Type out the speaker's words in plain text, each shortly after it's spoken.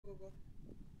ko.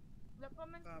 Wala pa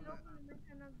man si Loki naman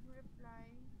siya nag-reply.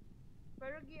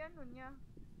 Pero ano niya.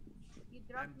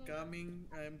 I-drop niya yung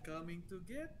I'm coming to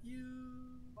get you.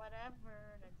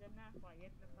 whatever. Nandiyan na.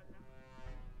 Quiet na pala.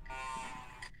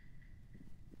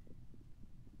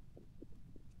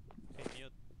 Okay,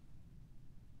 mute.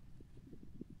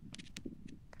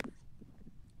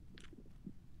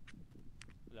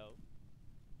 Hello?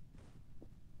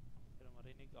 Pero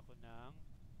marinig ako ng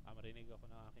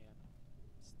aking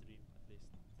stream at least.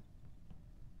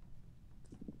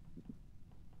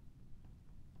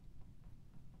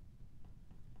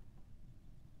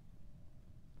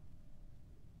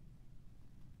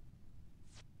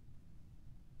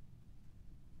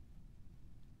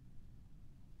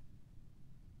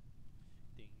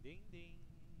 Ding ding ding.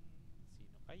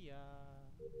 Sino kaya?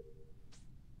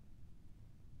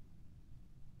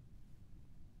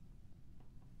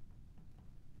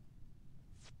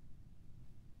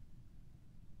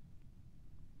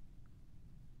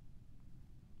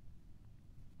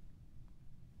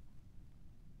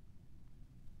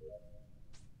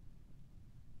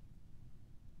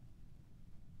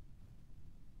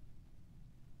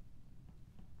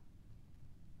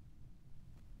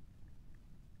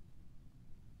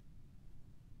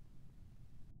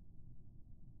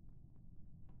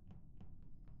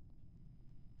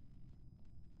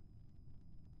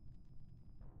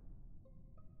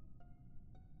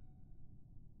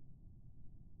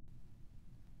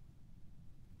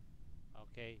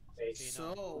 Okay. Sino? So,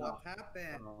 what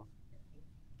happened?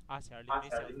 Si Harley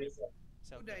may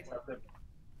Who died?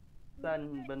 Saan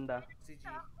banda? Si G.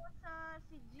 Ako sa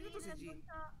si G. Sino to si G? Nandun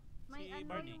sa may Si ano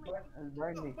Barney. yung may Oh,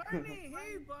 Barney. Barney!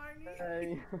 Hey, Barney! Ay.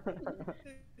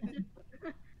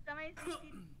 sa may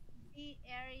CCTV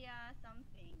area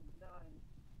something doon.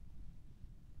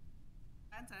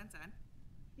 Saan?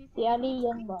 Si Ali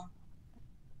yan ba?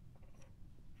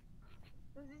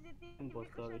 Sa CCTV ko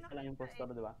Impostor. siya Isa lang impostor,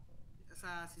 di ba?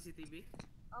 Sa CCTV?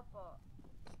 Opo.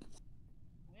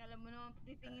 Alam mo naman,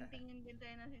 titingin-tingin din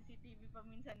tayo ng CCTV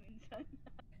paminsan-minsan.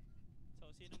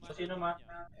 So, sino man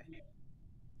niya?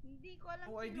 Hindi ko alam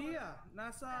No idea.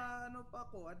 Nasa ano pa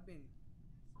ako, admin.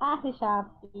 Si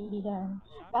Shopee yan.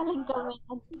 Galing kami.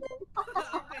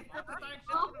 Okay, target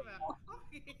ko na.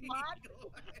 Okay.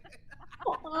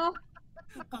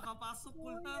 Kakapasok ko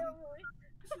lang.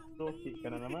 Loki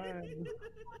ka na naman.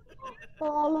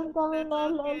 Galing kami That's na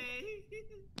okay.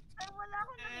 Ay, wala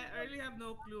ako na. I really have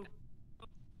no clue.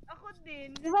 Ako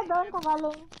din. Di ba doon ka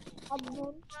galing?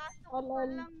 Admin? Pasok ko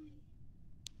Lol. lang.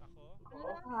 Ako?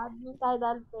 Admin tayo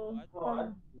dati.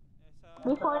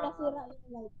 Before nasira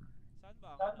yung light. Saan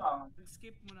ba ang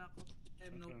Skip muna ako. I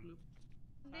have no clue.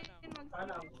 Hindi,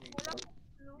 Sana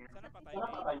Wala patay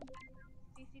ko kayo.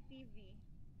 CCTV.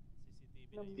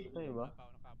 CCTV na Nandito yun. tayo ba? Wala pa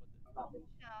ako nakabot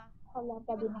dun. Siya. Wala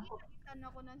pa din ako. Nakikita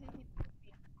ako ng CCTV.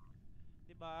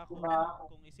 Diba,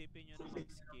 kung isipin nyo na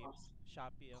mag-skip,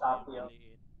 Shopee ang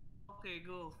piliin. Okay,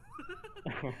 go.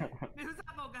 Meron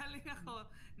ako, galing ako.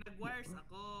 Nag-wires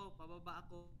ako. Pababa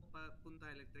ako, papunta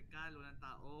electrical, walang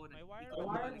tao. May wire Ikaw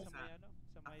ba balik sa may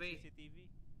cafe. CCTV?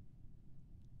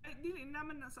 Eh, di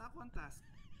naman nasa ako ang task.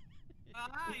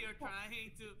 You're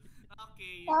trying to...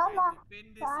 Okay, you're Saan trying to pin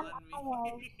this Saan on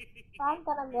me. Saan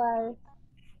ka nag-wire?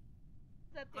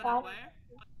 Sa Wire?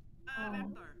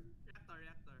 Reactor.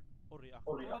 O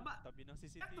reactor? Baba. Tabi ng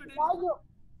CCTV. Layo.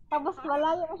 Tapos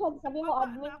malayo ka siya. Sabi mo, Baba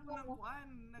admin na ako ka. ng kuan.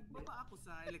 Nagbaba ako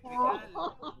sa electrical. Ay,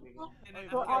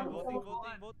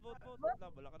 vote.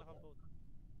 Wala ka naka-vote.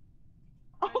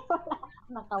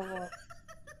 Nakawot.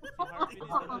 Si Harvey din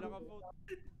na naka-vote.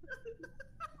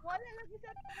 Wala lagi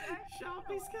sa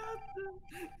Shopee Scott!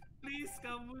 Please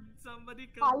come with somebody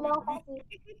come Follow with me.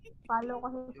 kasi. Follow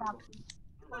kasi Shopee.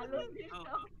 Follow this Oh,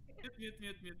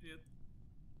 mute.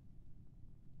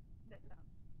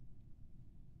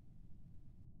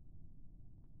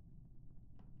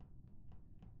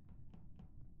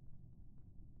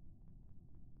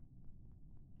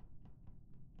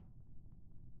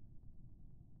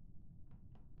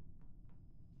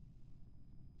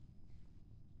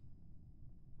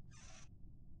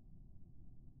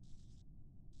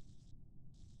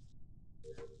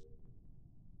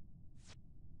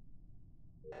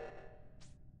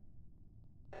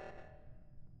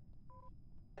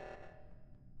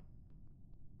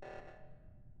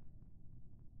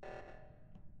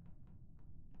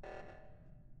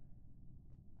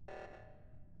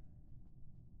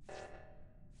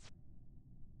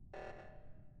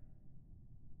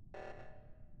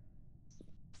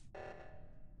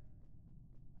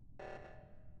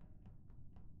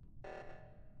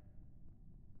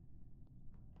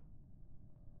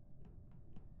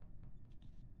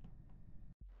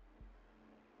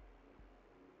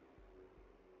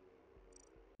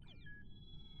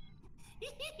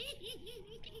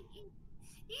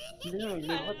 Hindi na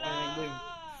mag-live. Ba't may nag-live?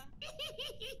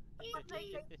 Patay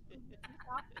kayo.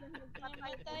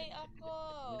 Namatay ako.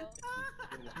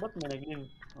 Ba't may nag-live?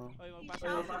 Oh. Oy, magpasok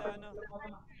na sila ano.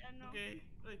 Ano? Okay.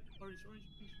 Ay, orange.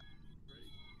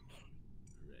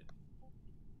 Red. Red.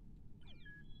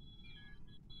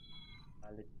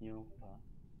 Palit nyo pa.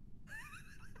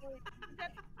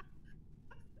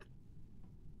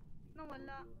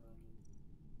 Nawala.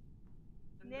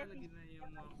 Ang lalagyan na yung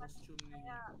mga costume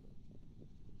ninyo.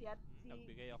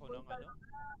 Nagbigay ako ng ano.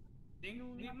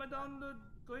 Di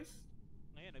ma-download, quiz?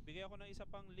 Ngayon, nagbigay ako ng isa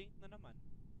pang link na naman.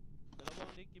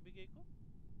 Dalawang link ibigay ko.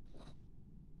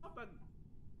 Kapag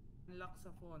unlock sa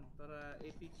phone para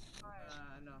APK,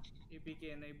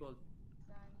 APK enabled.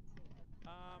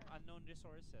 Unknown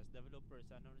resources, developers,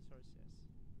 unknown resources.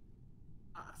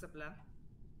 Accept lang?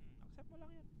 Accept mo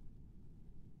lang yan.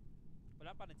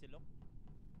 Wala pa rin si Lok.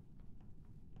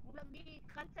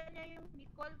 Cancel niya yung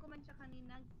call ko man siya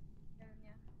kanina. Cancel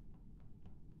niya.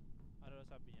 Ano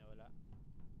sabi niya? Wala?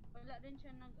 Wala din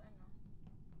siya nag-ano.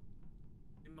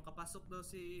 Yung makapasok daw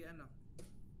si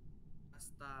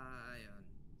basta ayun.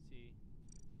 Si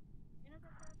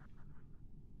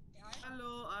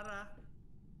Hello, Ara.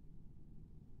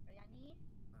 Ayani?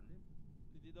 Ano?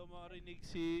 hindi daw marinig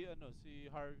si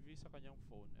si Harvey sa kanyang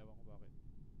phone. Ewan ko bakit.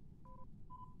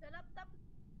 Sa laptop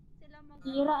sila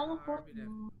Sira ang phone Harvey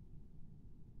left. mo.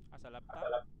 Sa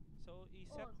laptop? So,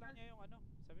 i-set lang niya yung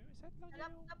sabi mo, i-set lang Sa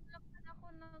niya yung laptop lang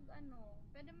man ako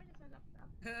Pwede mo siya sa laptop.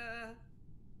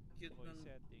 Cute voice ng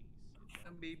settings.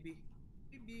 baby.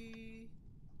 Baby.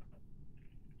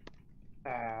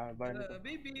 Barney to.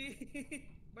 Baby.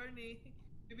 Barney.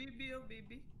 Baby, oh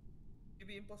baby.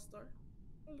 Baby impostor.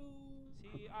 Hello.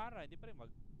 Si Ara, hindi pa rin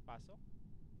magpasok?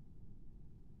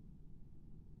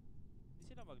 Hindi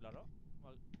sila maglaro?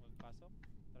 Magpasok?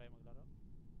 Try maglaro?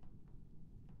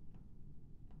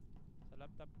 Sa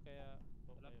laptop kaya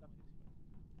mag-Discord.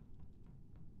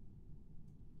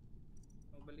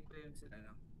 Balik ko yun sila,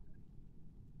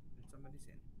 Somebody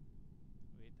send.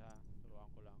 Wait ha, turuan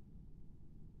ko lang.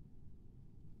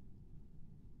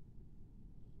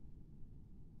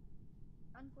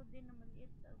 Ang ko din na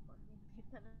maliit. Ako din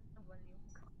kita na volume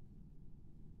ko.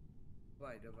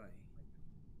 Davay.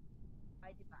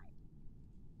 Ay, di ba?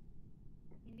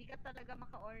 Hindi ka talaga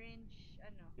maka-orange,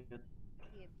 Cute.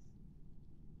 kids.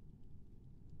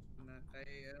 Na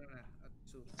kay,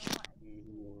 Atsu.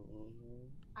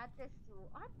 Ate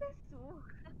Su.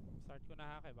 Start ko na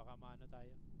ha, kaya baka maano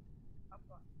tayo.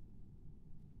 Apo.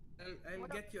 I'll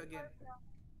get you again.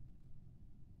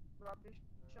 Rubbish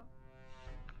siya.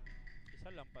 Isa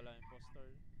lang pala impostor.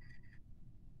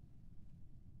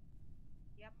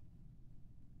 Yep.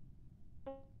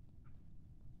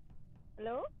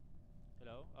 Hello?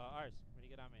 Hello? Ars,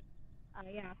 marinig ka namin.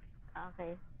 Yeah.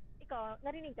 Okay. Ikaw,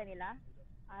 narinig ka nila?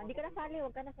 Hindi ka nasali,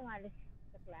 huwag ka na sumali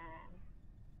sa plan.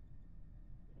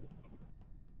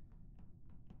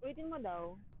 Ulitin mo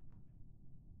daw.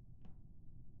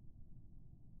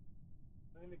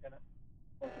 Narinig ka na?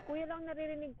 Si kuya lang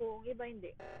naririnig ko, iba hindi.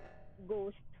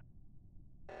 Ghost.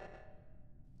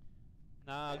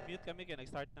 Nag-mute kami kaya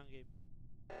nag-start ng game.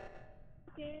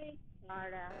 Okay.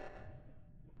 Mara.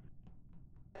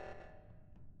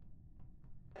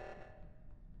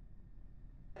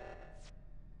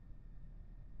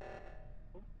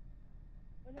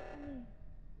 Wala kami.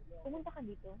 Pumunta ka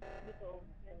dito. Dito.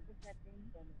 Yan sa setting.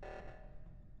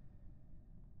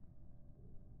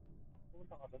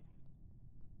 Pumunta ka doon?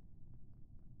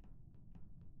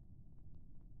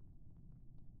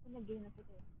 Nag-game na po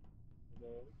ito.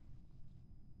 Hello?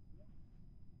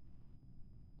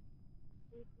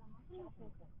 Wait lang. Ano yung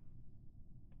photo?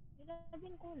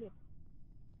 Nilagyan ko ulit.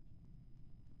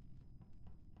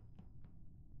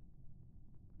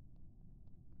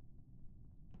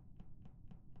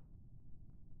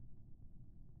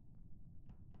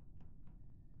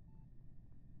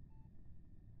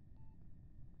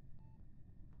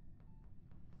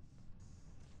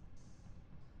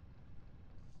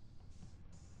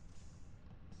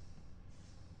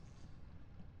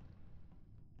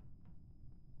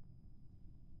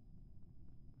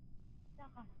 Wala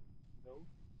ka. Hello?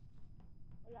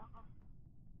 Wala ka.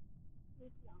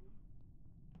 Wait lang.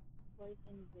 Voice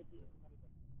and video.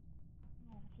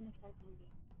 No, kasi nag-start ng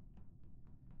game.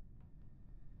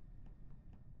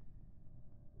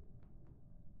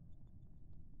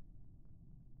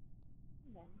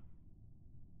 And then,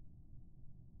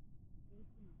 wait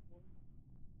na po.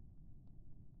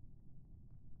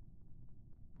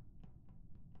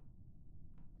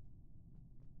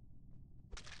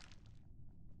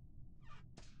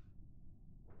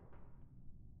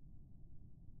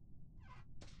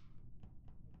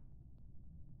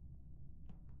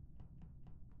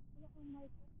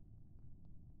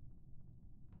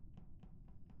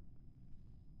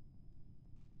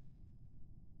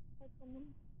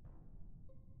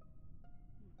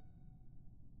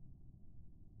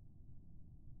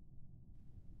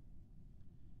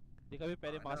 Hindi kami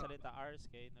pwede makasalita hours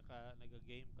kay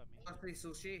nag-game kami. Oh, si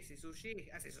Sushi. Si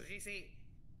Sushi. Si Sushi si...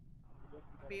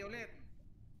 Happy ulit.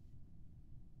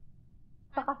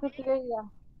 Sa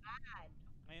cafeteria.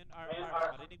 Ngayon, hours,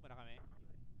 marinig mo na kami?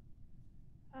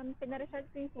 Pinaresearch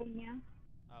ko yung phone niya.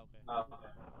 Okay.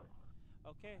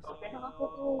 Okay, so... Sa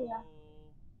cafeteria.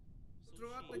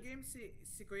 Throughout the game, si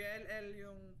Kuya LL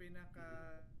yung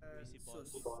pinaka...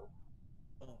 Visible.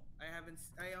 Oh,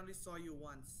 I only saw you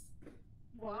once.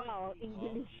 Wow,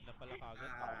 English. Yun na pala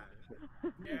kagad.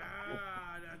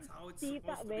 Yeah, that's how it's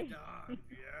Tita, supposed to be done.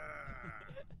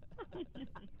 Yeah.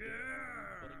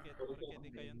 Porket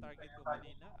ikaw yung target ko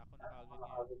kanina, ako na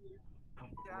kagad ngayon.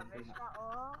 Grabe siya,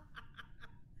 oh.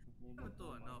 Ano to,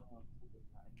 ano?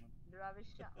 Grabe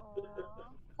siya, oh.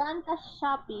 Saan ka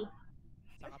Shopee?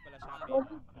 Saan ka pala Shopee?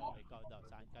 Oh, ikaw daw.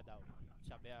 Saan ka daw?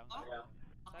 Shopee ang...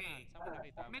 Okay. Saan mo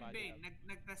nakita ang Medbay, body?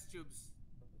 nag-test tubes.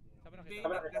 Saan mo Medbay,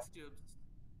 nakita? nag-test tubes.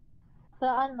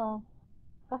 Sa ano?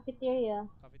 Cafeteria.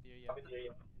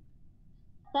 Cafeteria.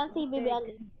 Saan si Bibi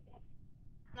Ali?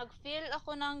 Nag-fill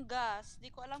ako ng gas. Di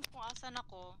ko alam kung asan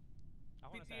ako.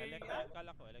 Ako nasa electrical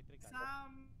ako. Electrical.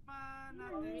 Sama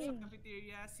natin sa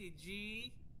cafeteria si G.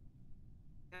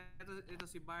 Ito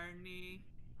si Barney.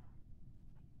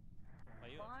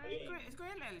 Ayun.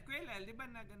 Kuya LL, di ba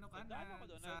nag-ano ka na Nag-ano ko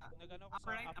doon? sa Nag-ano ko sa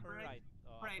upper right.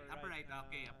 Oh, upper right.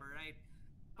 Okay, upper right.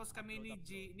 Tapos kami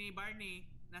ni Barney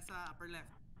nasa upper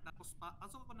left. Tapos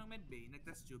pasok ako ng medbay,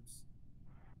 nag-test tubes.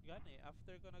 Gani,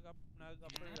 after ko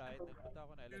nag-upper right, nagpunta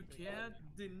ako na You electrical. can't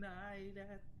deny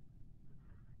that.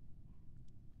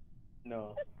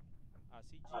 No.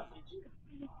 Si G.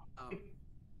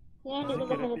 Yan, hindi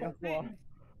ko nalito.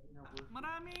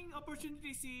 Maraming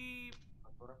opportunity si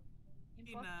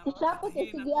Ina. Si Shopee kasi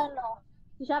sige ano.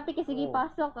 Si Shopee kasi sige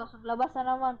pasok. Labas na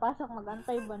naman. Pasok.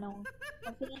 Magantay ba nung.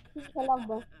 Magsinisip sa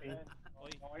labas. Oy,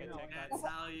 check That's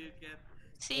how you get.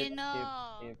 Sino?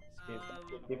 Skip.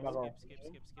 Skip ako.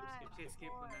 Skip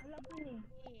mo na. Wala pa ni.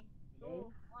 2, 1,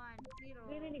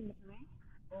 0. Ririnig mo kami?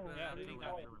 Yeah, rinig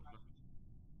namin.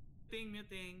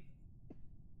 Muting.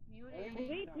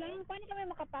 Wait lang. Paano kami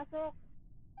makapasok?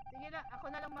 Sige lang, ako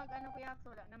na lang mag-ano kuya.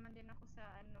 Wala naman din ako sa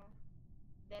ano.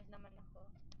 Dead naman ako.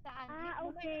 Saan?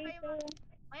 Okay. So,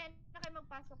 Ayan na kayo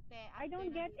magpasok, te. I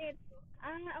don't get it.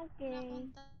 Okay.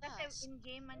 Kasi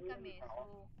in-game man kami.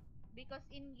 So, because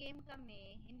in-game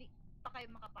kami, hindi pa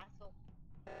kayo makapasok.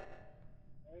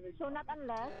 So, not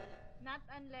unless? Not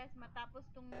unless matapos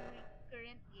tong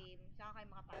current game, saka kayo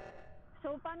makapasok.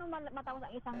 So, paano matapos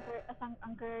ang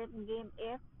ang current game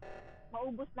if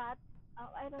maubos lahat?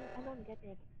 I don't get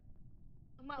it.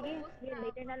 Kung maubos Sige,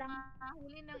 later na lang.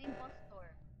 mahuli ng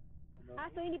impostor.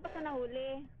 So hindi pa siya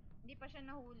nahuli. Hindi pa siya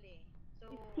nahuli.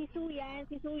 So, Si Su yan.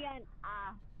 Si Su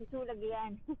lagi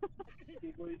yan.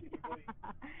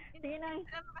 Sige na. Hindi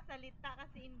sila makasalita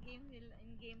kasi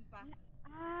in-game pa.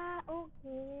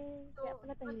 Okay. So, Kaya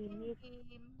pala tahimik.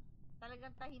 in-game,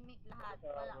 talagang tahimik lahat.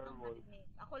 Wala kang marinig.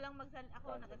 Ako lang ako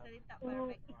nagsasalita para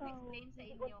explain sa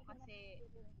inyo kasi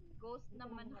ghost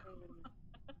naman ako.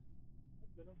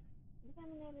 Hindi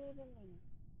kami naririnig.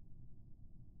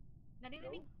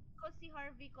 Narinig ko si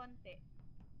Harvey konti.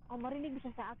 Marinig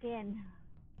siya sa akin.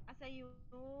 Asa you?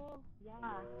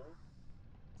 Yeah.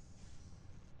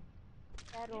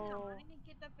 Pero, Narinig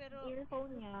kita pero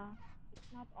earphone niya,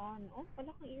 it's not on. Oh,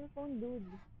 pala kang earphone, dude.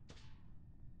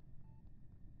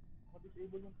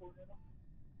 Disable yung phone nila.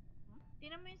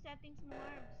 tinan mo yung settings mo,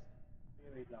 Marbs.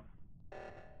 Wait lang.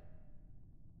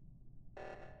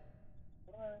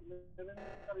 Narinig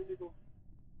yung sarili ko.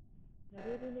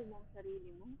 Naririnig mo ang sarili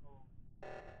mo?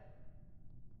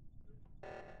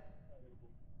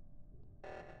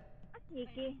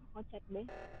 Nikki, chat ba?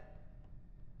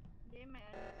 Hindi, may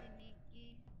ano si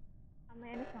Nikki.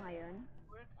 May ano siya ngayon?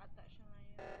 Work ata siya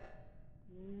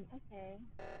ngayon. Okay.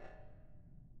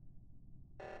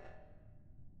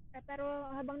 Pero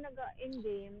habang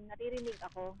nag-in-game, naririnig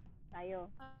ako tayo.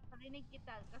 Marinig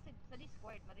kita. Kasi sa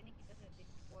Discord, marinig kita sa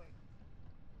Discord.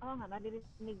 Oo nga,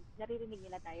 naririnig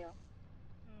nila tayo.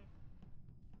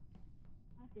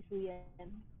 Si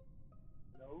Suyan.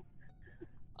 Hello?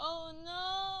 Oh no!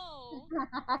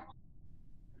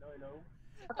 Hello?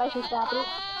 Okay, si Shopee.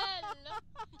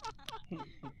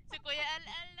 Si Kuya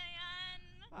LL na yan!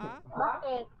 Ha?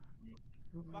 Bakit?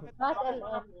 Bakit? Mas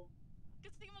LM.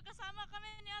 Kasi magkasama kami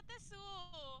ni Ate Su!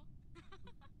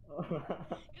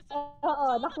 Oo,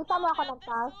 nakita mo ako ng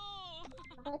taas.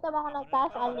 Nakita mo ako ng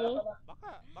taas, Ali.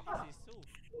 Baka si Su.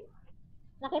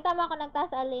 Nakita mo ako ng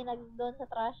taas, Ali, doon sa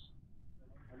trash.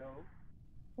 Hello?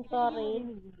 Sorry.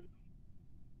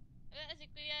 Si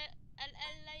Kuya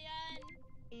Al-Al na yan.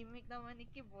 Imik naman ni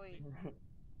Kiboy.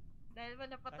 Dahil ba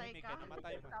napatay Tahimik ka? ka,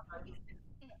 namatay man.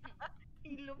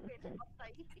 Hilom ka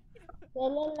napatay.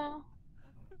 Galal na.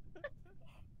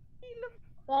 Hilom.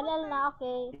 Galal na,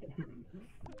 okay.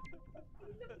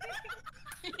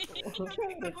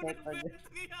 Nakita ko nag-vent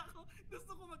kaya ako.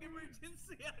 Gusto ko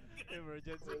mag-emergency agad.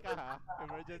 Emergency ka ha?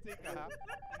 Emergency ka ha?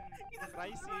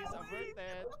 Crisis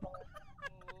averted.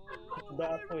 Oh.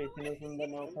 Da ako eh,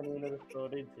 sinusundan ako kanina sa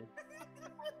storage eh.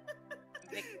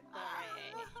 Victory.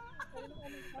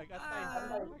 Nag-antay.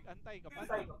 Nag-antay ka pa.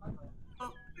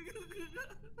 Oh.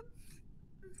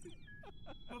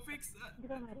 Ma-fix,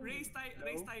 raise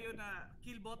tayo na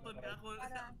kill button ka ako.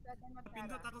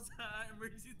 Pindot ako sa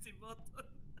emergency button.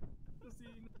 Kasi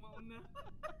mauna.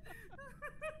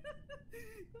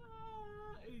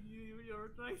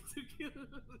 You're trying to kill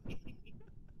me.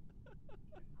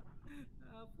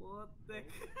 Potek.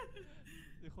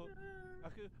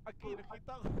 Ako,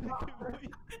 nakita ko na Kiboy.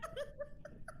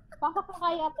 Pasok na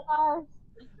kayo, Ate Ars.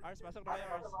 Ars, pasok na kayo,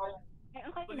 Ars.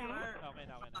 Okay na. Okay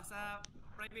na, okay na. Sa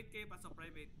private kayo, pasok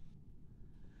private.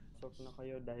 Pasok na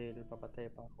kayo dahil papatay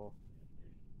pa ako.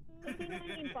 Sino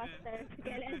ang imposter?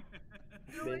 Kailan?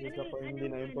 Beses ako hindi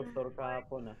na impostor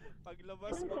kahapon ah.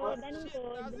 Paglabas Anong ko, code? Anong shit,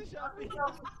 code? nasa Shopee.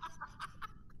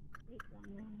 Wait lang.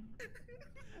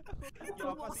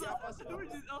 Yapas.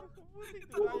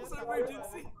 Ito ako sa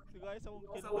emergency. Sigayos akong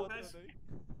Sa kinbot wakas.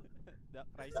 na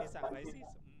crisis ah, crisis.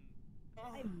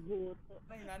 Ay, buto.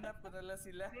 Nanap ko na lang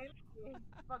sila.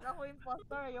 Pag ako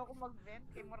impostor, ayoko mag-vent.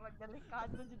 Kay Murag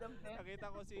delikado dyan ang vent. Nakita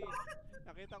ko si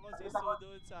Sue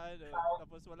doon sa ano,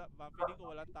 tapos wala, feeling ko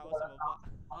walang tao sa baba.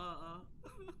 Oo.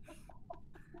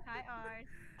 Hi, Art.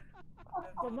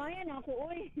 Kumayan ako,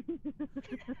 uy.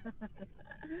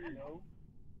 Hello?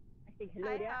 Ay, sige, hello,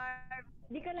 Hi, Ria. Art.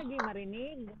 Di ka lagi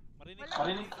marinig. Marinig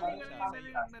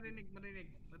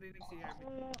Marinig si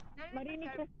Herbie. Marinig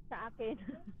ka sa akin.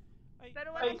 Ay,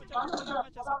 Pero wala man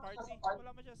siya sa party.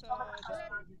 Wala man siya sa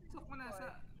Discord. Pasok mo na sa,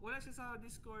 wala siya sa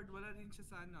Discord, wala din siya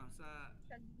sa ano, sa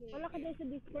Wala ka dyan sa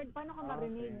Discord. Paano ka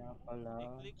marinig? Kaya pala.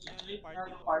 I-click niya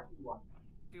yung party 1.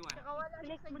 P1. Saka wala siya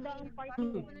Click sa mo daw ang game. party.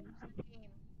 Pasok mo na siya sa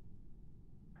game.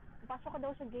 Pasok ka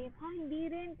daw sa game. Ha, hindi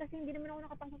rin. Kasi hindi naman ako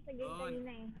nakapasok sa game Oo.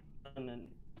 kanina eh.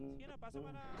 Sige na, pasok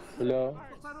ka na. Hello?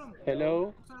 Pasok sa room. Hello?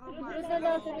 Pasok sa room. Hello,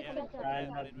 hello, Pasok. hello. Ayan,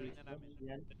 narinig na namin.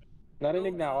 Yan?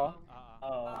 Narinig na ako?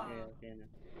 Oo, okay na.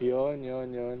 Yun.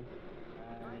 Nice.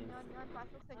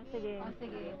 Pasok sa Sige, game.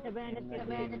 sige. Sabayan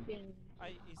natin.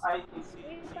 Ay, si pala,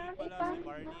 si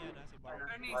Barney yan ha, si Barney.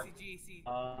 Barney, si GC.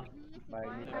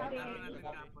 Violet. Laro natin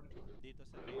kapon. Dito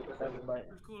sa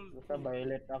Cool. Basta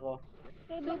violet ako.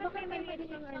 So, di ba kayo maliit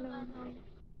ng ano?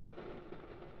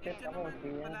 Check Ikaw ako, naman,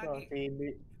 tingnan ko. palagi. Si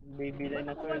baby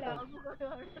dinosaur ito.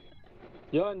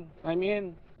 Yun, I'm in.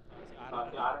 si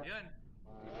Aaron. Ayun.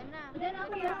 Ayan na. Diyan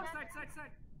ako na.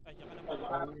 Start. Ay, diyan ka na pala.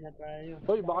 Marami na tayo.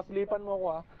 Hoy, baka slipan mo ako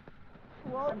ah.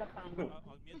 Wow. Ano pa?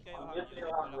 Mag-mute kayo ha, mute.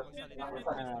 Wala magsalita kung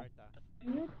start ha.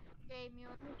 Okay,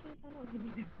 mute.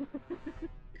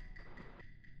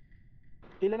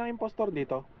 Ilan ang impostor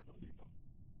dito?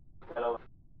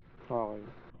 Okay.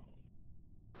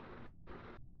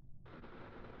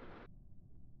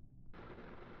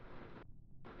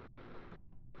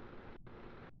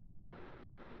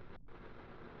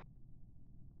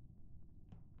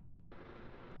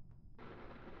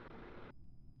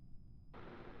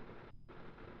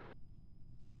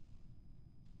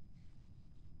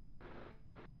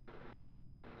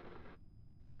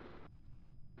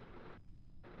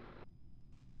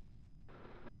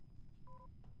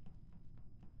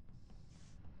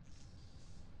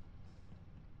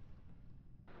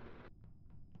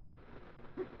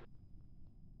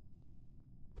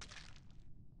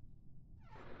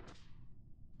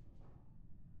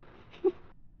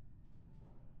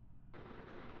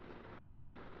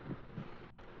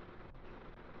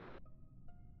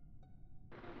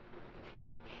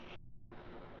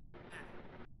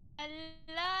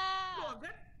 Ala!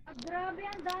 Agad? Grabe,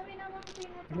 ang dami namang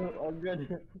pinatay. Oh, good.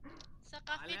 Sa Si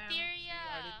cafeteria.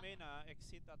 Arlene May na,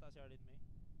 exit ata si Arlene May.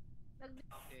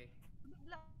 Okay.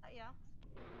 Bigla, ya.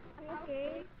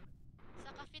 Okay.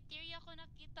 Sa cafeteria ko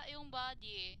nakita yung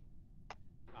body.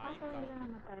 Ay, Ako nila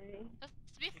namatay. Tapos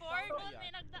before nun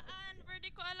may nagdaan. Pero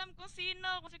di ko alam kung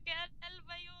sino. Kung si KL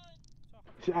ba yun.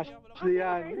 Si Ashley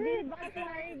yan. Harvey, baka si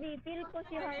Harvey. Feel ko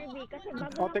si Harvey. Kasi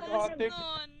Otik-otik.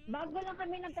 bago lang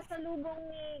kami nagkasalubong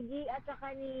ni G at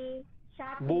saka ni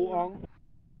Shopee. Buang.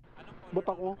 Anong color Ba't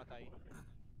ako? nung namatay?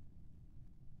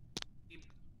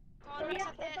 Color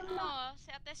sa si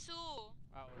Ate Sue.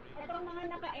 Orange. Itong mga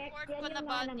naka-X, Report yan ko yung na mga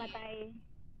body. namatay.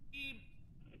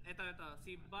 Ito.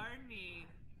 Si Barney,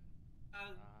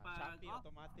 Pag Shopee, off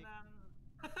automatic. ng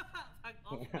pag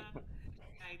off ng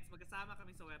lights, magkasama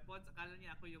kami sa weapons. Akala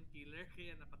niya ako yung killer,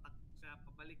 kaya napatakot siya.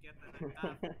 Pabalik yata ng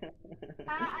tap.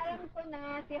 Alam ko na,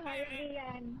 si Harvey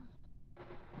yan.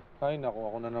 Ay, naku,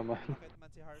 ako na naman. Bakit man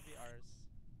si Harvey Ars?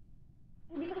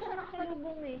 Hindi ko siya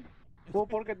nakasalubong eh. Po,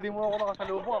 porket di mo ako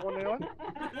nakasalubong, ako na yun.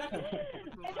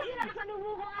 Eh kasi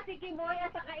nakasalubong ko nga si Kiboy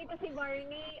at saka ito si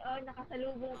Barney. Oh,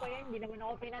 nakasalubong ko yan, hindi naman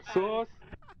ako pinatay. Sus,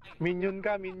 minion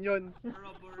ka, minion.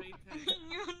 Corroborate.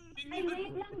 Ay,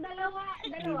 wait lang, dalawa, no?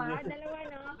 Dalawa? Oh, Si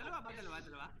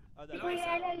dalawa. Kuya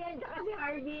Elel yan, saka si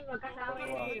Harvey, magkasama Okay,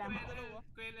 yan sige, sila.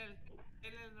 Kuya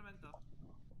Lel naman to.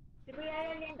 Si Kuya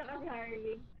Elel yan, saka si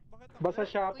Harvey. Bakit ako? Basta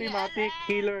Shopee, Matic,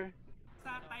 killer.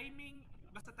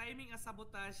 Basta timing ang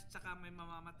sabotage, tsaka may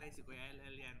mamamatay si Kuya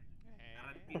LL yan.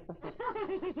 Guaranteed.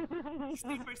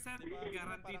 60% Diba,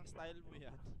 guaranteed. parang style mo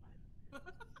yan.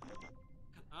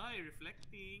 Ay,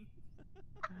 reflecting.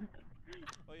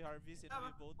 Oy, Harvey, sino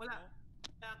yung vote Wala.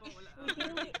 mo? Wala.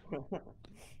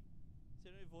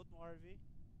 Sino yung vote mo, Harvey?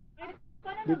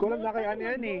 Di ko alam na kay ano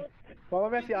yan eh.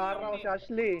 Mamamaya si Ara o si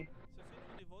Ashley. So,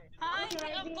 sino yung vote? Ay,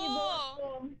 hindi ako.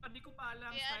 Hindi ko pa alam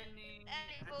style ni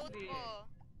Vote Ashley. ko.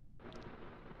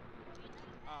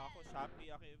 Ako,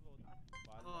 Shopee, ako yung vote.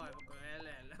 Oh, Kuya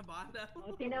LL. Bahala.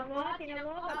 Oh, tinan mo,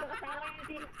 magkakasama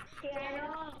yan si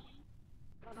ano.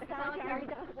 Magkasama si Harvey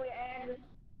saka si Kuya El.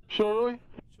 Sure, oy.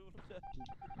 Sure siya.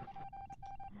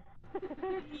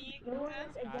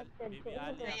 Rules ejected. Baby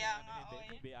Ali. Kaya Ano nga, yun, oy.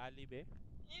 Baby Ali, be?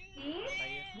 See?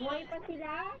 Tayin. Buhay pa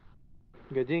sila?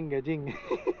 Gajing.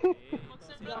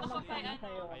 Magsunod ako kay ano.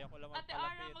 Kaya ko lang Ate Ara,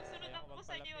 magpalapit. magsunod Kaya ko ako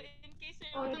sa iyo magpalapit. in case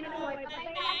Oh, you're yun not ang buhay pa gonna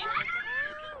sila.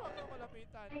 Huwag kang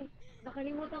malapitan. Ay,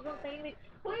 nakalimutan ko timing.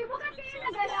 Uy, bakit kayo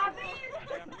nagalapin?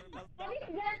 Kaya ko melt down. Alis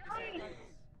dyan, oy!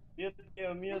 Mute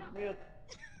kayo, mute.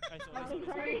 Ay, I'm sorry.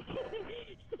 sorry.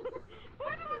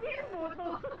 Paano mag-hear mo to?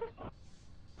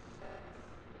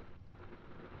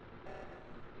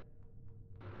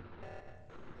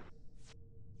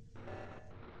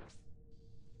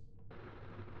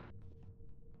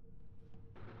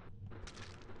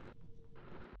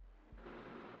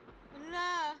 Wala.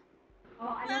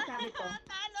 Oh, anong sabi ko?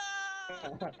 Talo!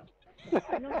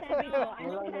 Anong sabi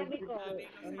ko?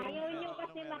 Ayaw nyo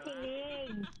kasi makinig.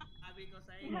 Sabi ko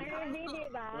sa Si inyo. Harvey, di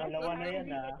ba? Dalawa na yan,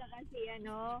 ah. Saka si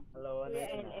ano, Dalawa si na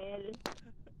yan. LL.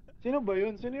 Sino ba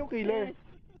yun? Sino yung killer?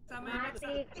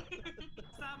 Matik.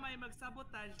 Sa may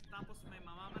magsabotage, tapos may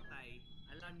mamamatay,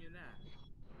 alam nyo na.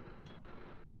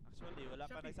 Actually, wala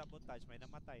pa Shopee. nagsabotage. May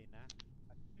namatay na.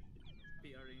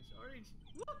 Orange.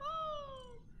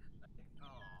 Woohoo!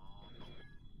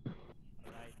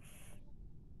 Alright.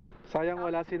 Sayang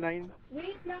wala si Nine.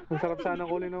 Wait lang. Ang sarap sana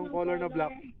kulin ng color na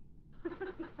black.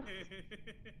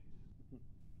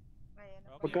 Ayan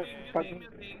na. Pagka, pag,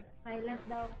 Silent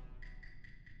daw.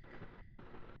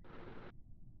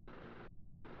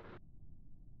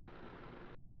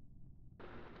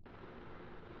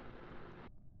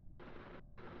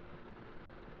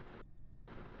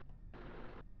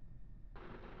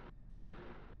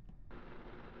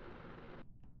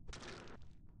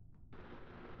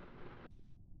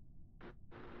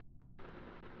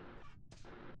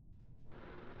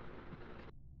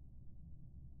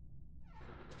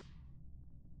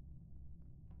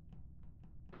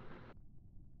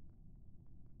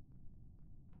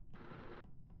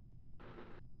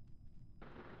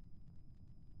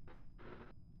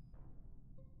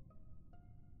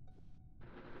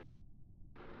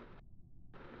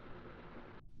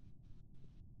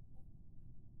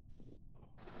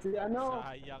 Si ano?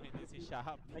 Sayang, hindi si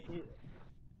Shopee. Naki-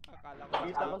 Akala ko si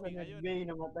Nakita ko sa Shopee ngayon. Medbay,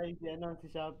 namatay si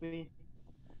Shopee.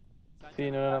 Saan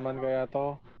sino siya? na naman kaya to?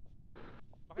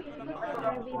 Bakit wala Si pa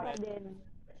Harvey pa din.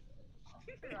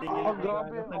 Tingin Ah,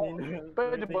 grabe.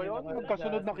 Pwede ba yun?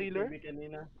 Magkasunod na killer?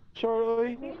 Sure, oy.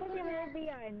 Hindi ko si Harvey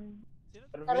yan.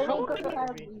 Sino? Narinig ko si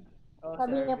Harvey.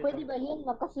 Sabi niya, pwede ba yun?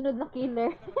 Magkasunod na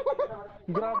killer.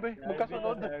 Grabe,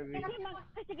 magkasunod.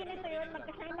 Kasi ganito yun,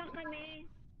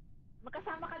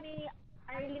 magkasama kami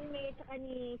Arlene May at saka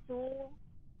ni Sue.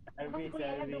 Tapos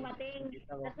kuya na dumating.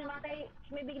 Tapos namatay,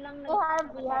 may biglang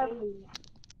Harvey.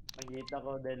 Nakita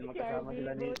ko dahil magkasama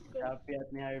sila ni Shopee at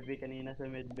ni Harvey kanina sa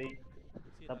Medbay.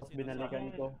 Sino, Tapos sino, binalikan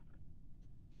sino? ko.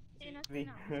 Sino?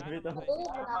 Harvey to. Oo,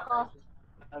 wala ako.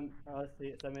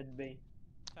 Sa Medbay.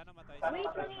 Sana matay Wait,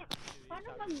 Shopee. paano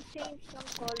mag-change ng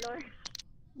color?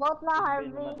 Vote na, Medbay Harvey.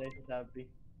 namatay si Shopee.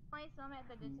 May sumet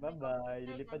ka dyan. Bye-bye.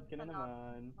 Lilipad ka na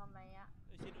naman. Mamaya.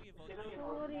 Ay, sino yung vote mo?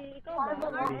 Sorry, ikaw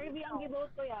ba? Harvey ang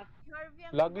givote ko yan. Harvey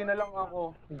ang Lagi na lang ako.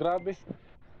 Grabe.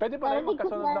 Pwede ba na Narinig ko si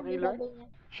magkasunod na Harvey, killer? sabi niya.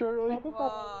 Sure, oy. Pwede ba?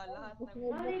 lahat ng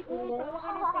Magkasunod na Sorry, killer. tawa ka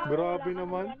ng tawa. Grabe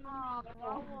naman.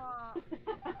 kawawa.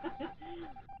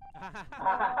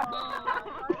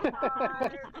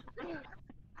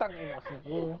 Tangina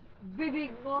ko.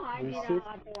 Bibig mo, ha? Hindi Visit.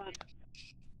 nakakatuwa.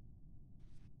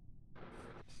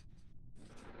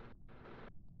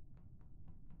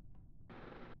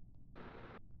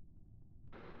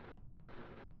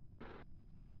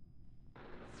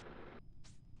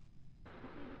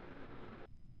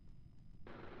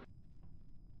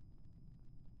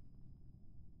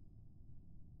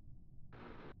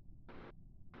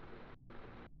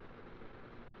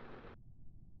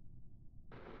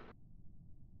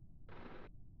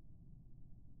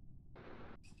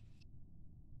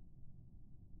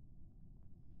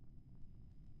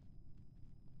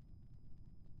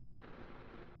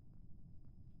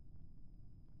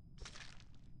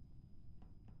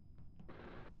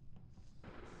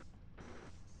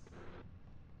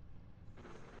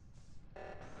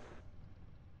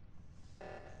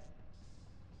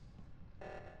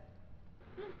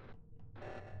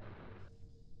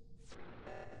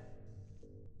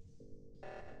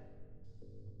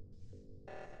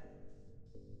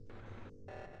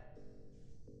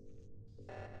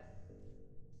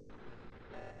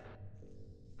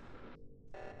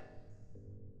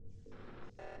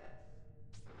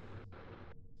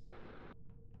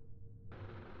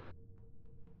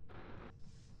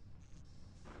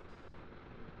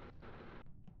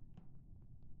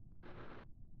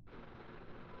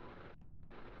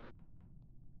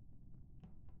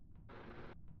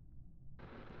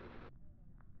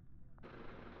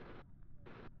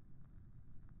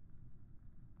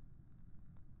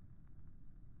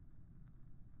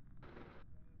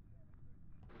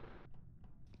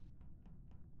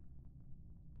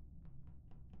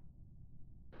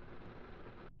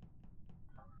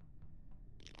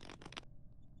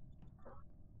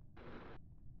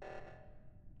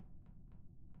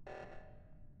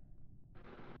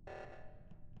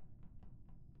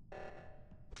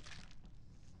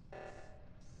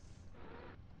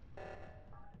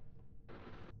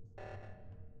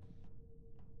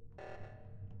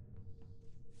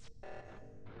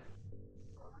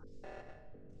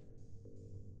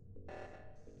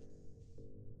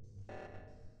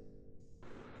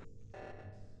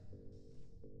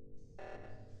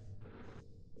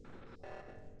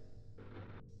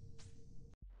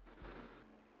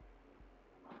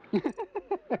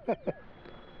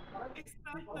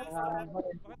 Extract na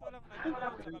Bakit walang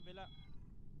nag-load sa kabila?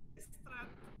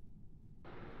 extract.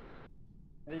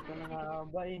 Ay, ito na nga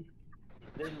ba eh.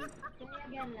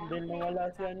 Dahil nawala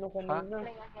si ano kanina.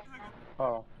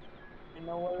 Oh.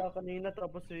 Nawala kanina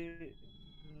tapos eh...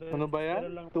 Ano ba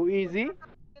yan? lang. Too easy?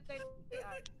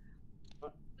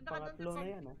 Pangatlo na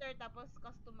yan, Tapos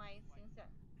customize yung sa...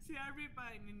 Si Harvey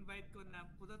pa, in-invite ko na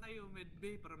punta tayo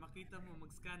medbay para makita mo,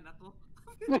 mag-scan ako.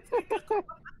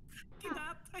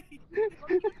 Kinatay.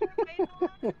 Computer kayo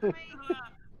nun. May...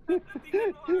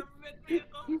 Tingnan mo, Harvey, medbay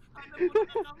ako. Ano mo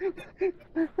na kami?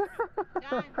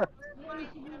 Yan.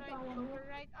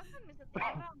 Override. Asan may sa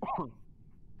tira?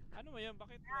 Ano mo yan?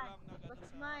 Bakit walang nag-ano sa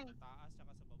Customize. taas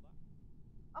tsaka sa baba?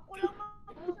 Ako lang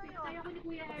ako sa'yo. Kaya ko ni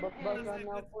Kuya Basa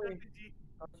na ako eh.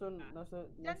 Kaso nasa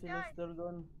Dyan, Lester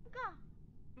doon. Ka.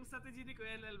 Yung strategy ni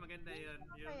Kuya LL, maganda yun.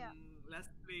 Kaya? Yung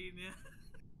last play niya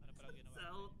Ano palang ginawa? sa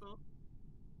auto.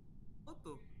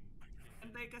 Auto.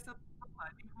 Antay ka sa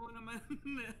papa, di mo naman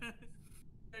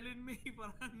Erlyn May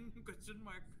parang question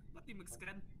mark. Pati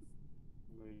mag-scan.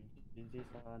 GG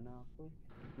sana ako eh.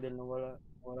 Dahil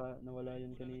nawala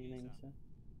yun kanina yung isa.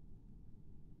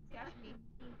 Si Ashley.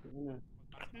 Ano?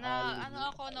 Na ano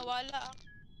ako, nawala ako.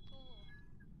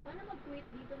 Paano mag-quit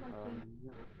dito?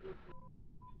 Mag-quit.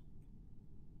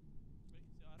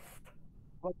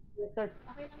 Start.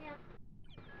 Okay lang yan.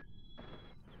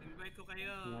 Invite ko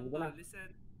kayo. Ano ba na? Listen.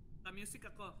 Sa music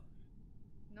ako.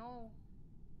 No.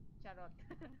 Charot.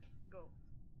 Go.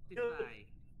 Spotify.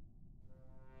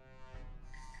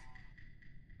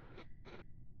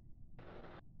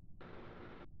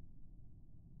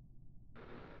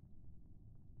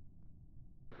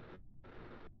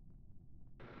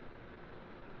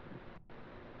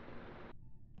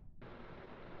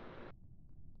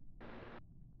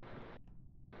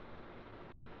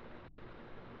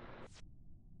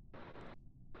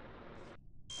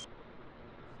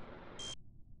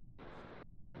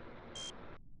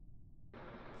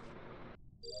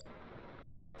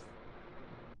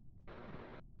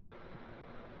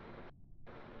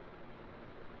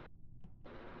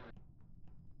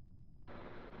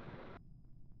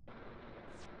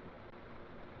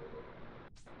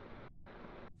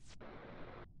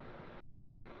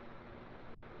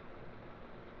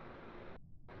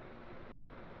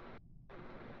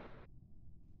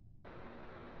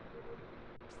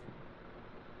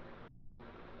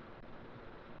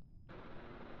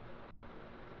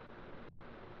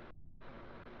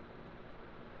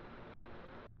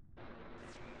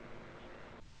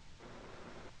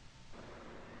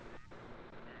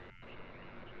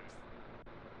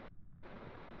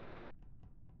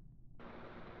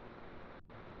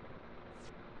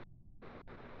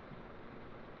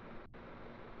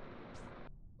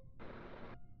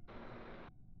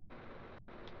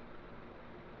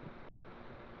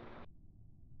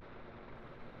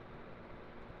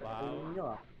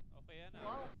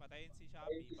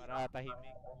 Para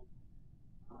tahimik.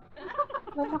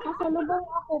 May nakasalubong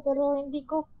ako pero hindi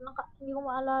ko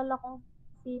maalala kung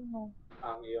sino.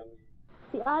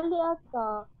 Si Ali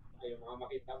ata.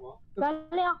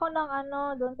 Galing ako ng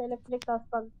doon sa electric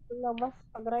tapos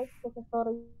pag right ko sa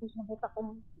storage, nakita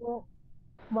ko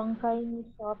bangkay ni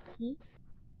Shopee.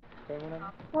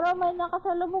 Pero may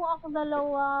nakasalubong ako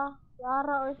dalawa, si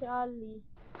Ara or si Ali.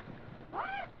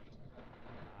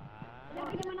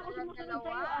 Sabi naman ako sumusunod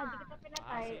sa'yo, di kita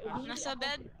pinatay. Nasa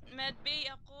medbay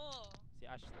ako. Si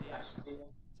Ashley yan.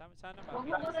 Sana ba?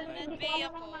 Huwag mo ko rin hindi ko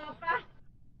alam ang mapa.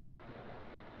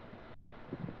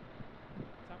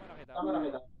 Saan mo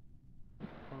nakita?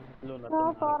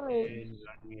 Sorry.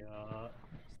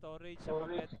 Storage sa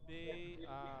medbay.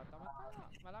 Tama.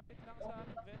 Malapit lang sa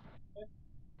vet.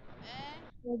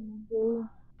 Oo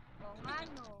nga,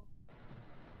 no.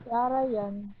 Si Ara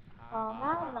yan.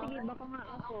 Sige, baka nga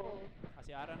ako.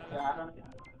 Si Ara na lang.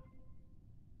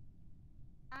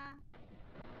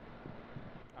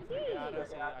 After ni Ara,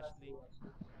 si Ashley.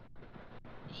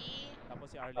 Tapos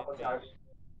si Arlene May.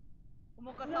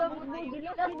 Kumukasabog na yun.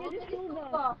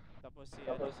 Tapos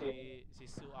si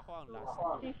Sue. Ako ang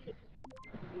last.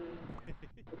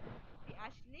 Si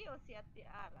Ashley o si Ate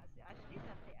Ara? Si Ashley, si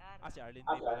Ate Ara. Si Arlene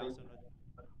May pala ang sunod.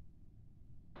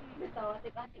 Ito,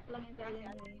 atik-atik lang yung Si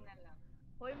Ashley na lang.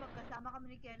 Hoy, magkasama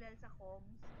kami ni Kellel sa comms.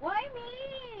 Why me?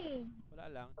 Wala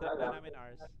lang. Trip na namin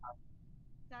ours.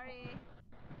 Sorry.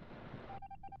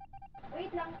 Wait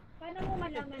lang, paano mo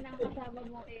malaman ang kasama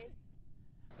mo is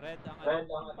Red ang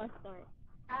impostor?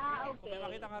 Kung Okay. may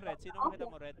makita ka red, sino makita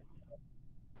mo red?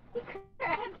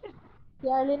 Si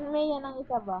Arlene May yan ang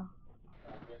isa ba?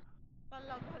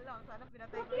 Talaga lang. Sana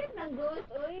pinatay ko. Bakit ng ghost,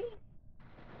 uy?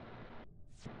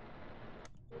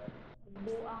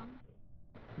 Buang.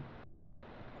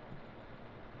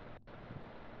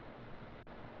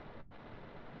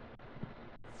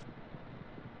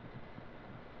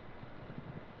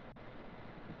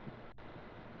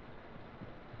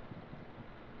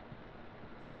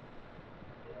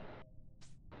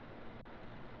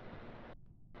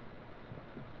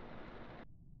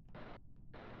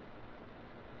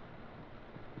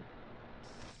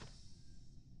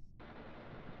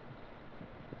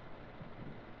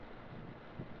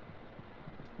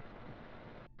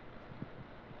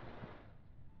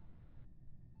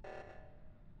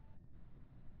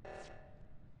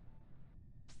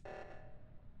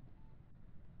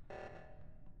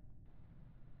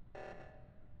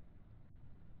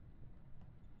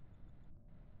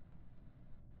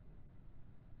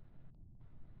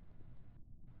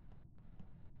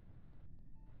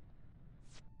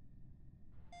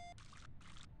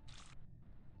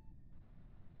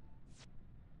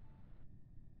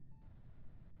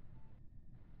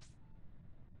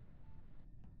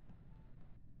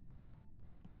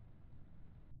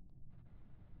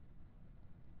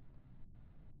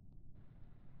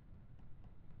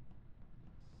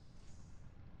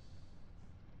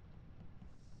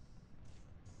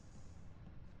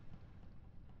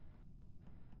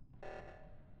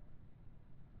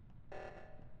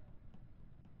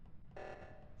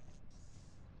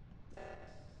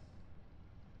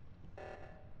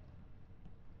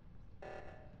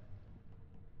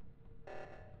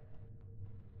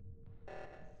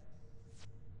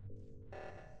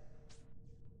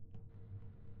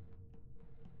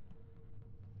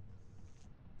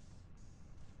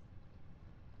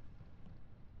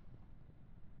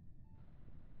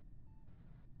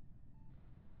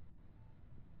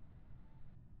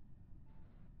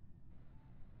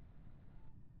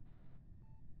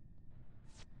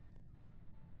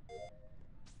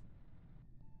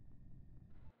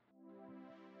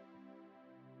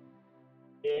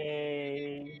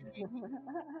 Yay!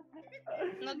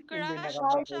 Nag-crash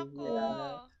ako.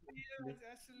 Yes,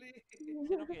 Ashley.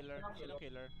 Sino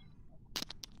killer?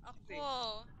 Ako.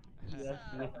 Yes,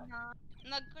 yes.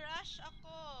 Nag-crash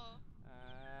ako.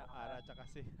 Ara tsaka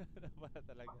si ano pala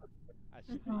talaga?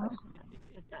 Ashley.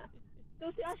 So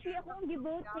si Ashley ako ang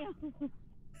gibote niya.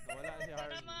 Nawala si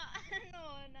Para Harvey.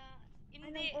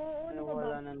 hindi. Oo, ano ba?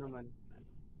 Nawala na naman.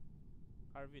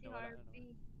 Harvey nawala na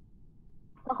naman.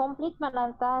 Na-complete man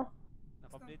ang task.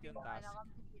 Na-complete yung task.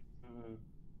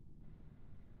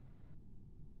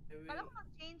 Kala ko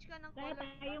mag-change ka ng Kaya color.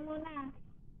 tayo muna.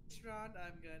 This round,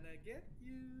 I'm gonna get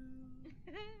you.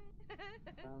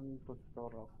 Ang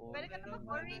impostor ako. Pwede ka na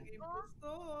mag-orange ko.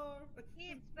 Impostor.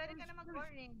 Kids, pwede ka na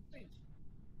mag-orange.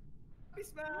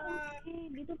 Peace ba? Okay,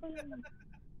 dito pa lang.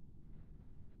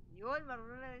 Yun,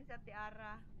 marunong na rin sa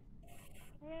Tiara.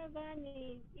 Kaya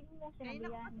gani, hindi mo Kaya sinabi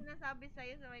na ko yan. sinasabi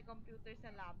sa'yo sa may computer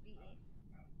sa lobby eh.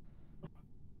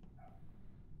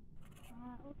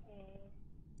 Okay.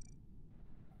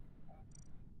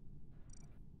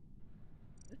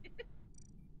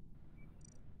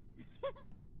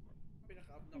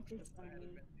 Pinaka-obnoxious na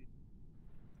helmet dito.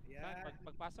 Saan? Yan.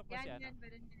 Pagpasok ba si ano? Yan,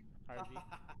 meron yan. Harvey?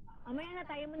 Mamaya na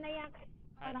tayo muna yak.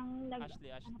 Parang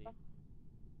Ashley. Ano pa?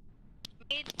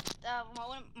 Wait,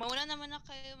 mauna naman na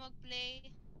kayo mag-play.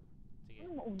 Sige.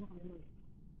 Ano mauna ka naman?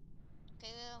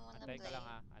 Kayo muna Antay play. ka lang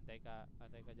ha. Antay ka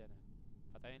dyan ha.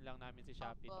 Patayin lang namin si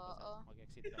Shopee tapos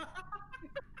mag-exit ka lang.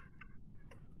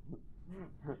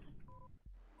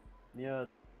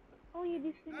 Mute. Oh, you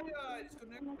disconnected.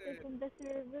 Disconnected. From the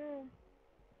server.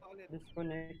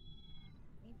 Disconnect.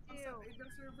 Me Ang too.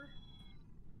 ibang server?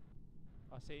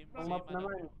 Same Ang map ano.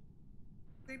 naman.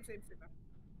 Same.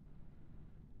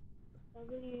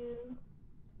 W.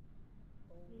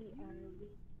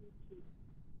 E-R-V-T-T.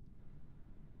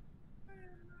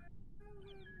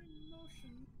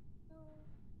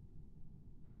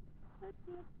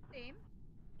 Same?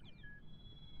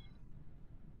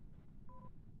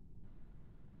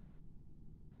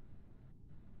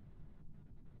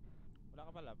 Wala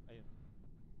ka pala. Ayun.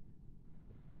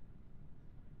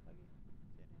 Lagi.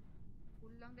 Sino yan?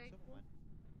 Full lang dahil Gusto ko. mo man?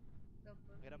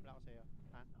 Double. Hiram lang ako sa'yo.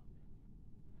 Ha?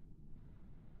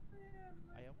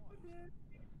 Ayaw mo.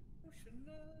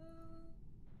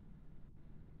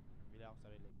 Bili ako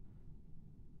sarili.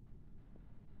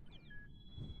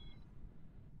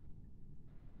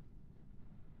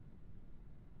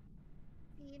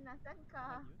 Nasan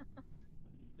ka?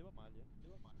 Mahal yun? Di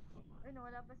ba mahal yun? Ay,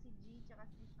 nawala pa si G tsaka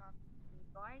si Shopee. Si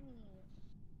Barney.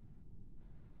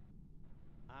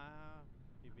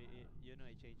 PBE. Yun o,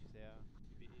 i-change ko sa'yo.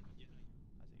 PBE. Sige.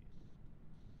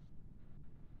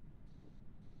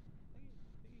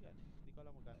 Sige gani. Hindi ko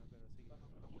alam magkano pero sige.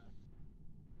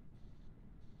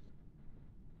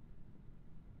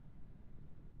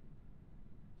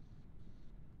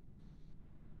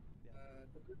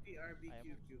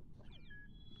 WTRBQQ.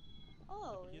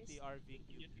 Oh,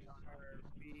 WTRVQQ.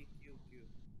 RBQQ.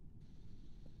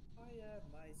 I am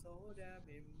my so damn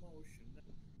emotional.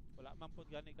 Wala man po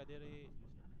gani ka diri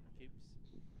Kims.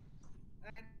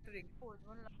 Entering Food.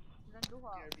 Wala. Silang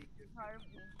duha. TRBQQ.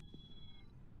 Harvey.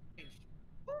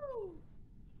 Woo!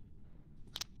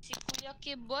 si Kuya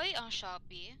Kiboy ang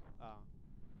Shopee.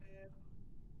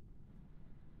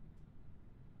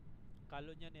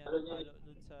 Kalo niya niya. Kalo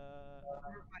dun sa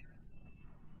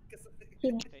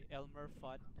kay Elmer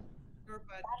Fudd.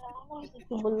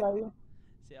 Bulay.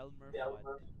 Si Elmer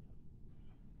Fudd.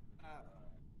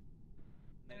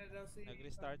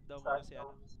 Nag-restart daw muna si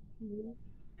ano.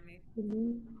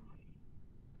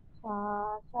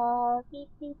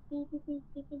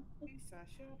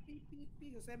 Sasha, pipi,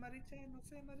 Jose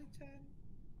Marichan.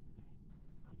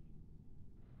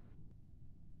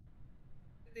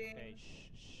 Okay,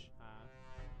 shh.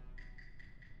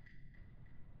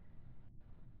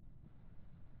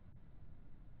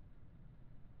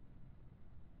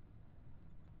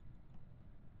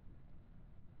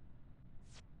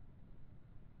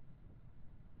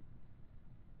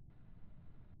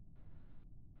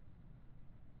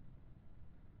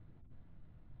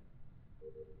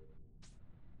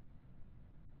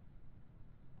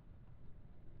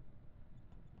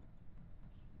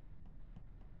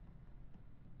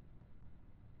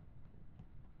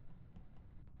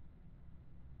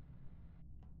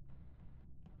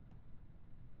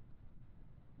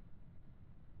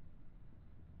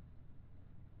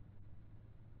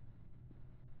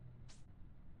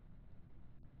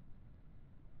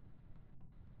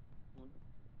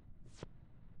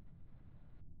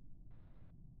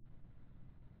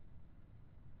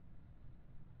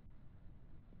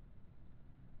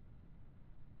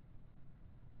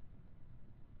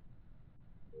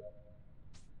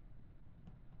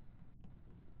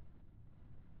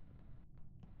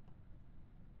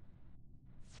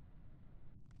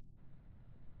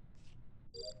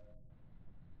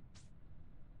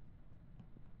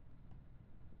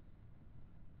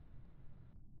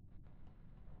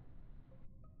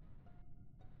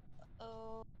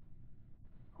 Oh.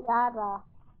 Yara.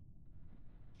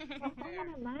 Ano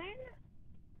naman?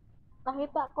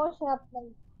 Nakita ko siya,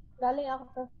 galing ako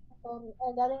sa story,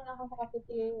 galing ako sa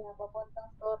cafeteria, papuntang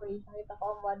storage, nakita ko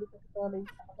ang body sa storage,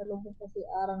 nakasalubong ko si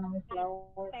Ara na may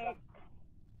flowers.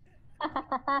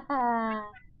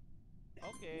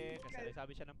 Okay, kasi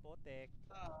sabi siya ng potek.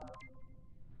 Ate,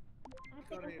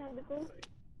 sabi ko.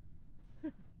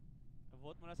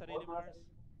 Vote mo na sarili mo, Mars.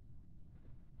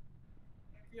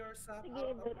 Yourself Sige,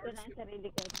 out of vote ko our na ang ship. sarili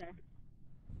ko, sir.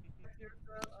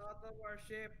 Yourself out of our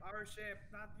ship,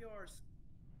 not yours.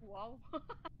 Wow.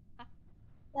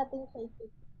 Natin siya isip.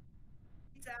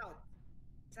 It's out.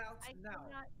 It's out I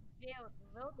now. cannot vote.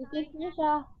 Vote Isip niyo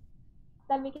siya.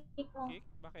 Sabi kick mo. Kick?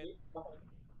 Bakit?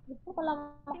 Gusto ko lang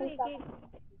makita.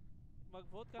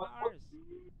 Mag-vote ka na, Ars.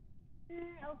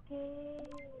 Okay.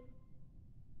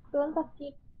 Doon sa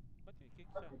kick. Ba't yung kick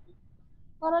siya?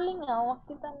 Para lang nga,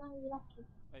 makita na yung kick.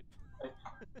 Ay,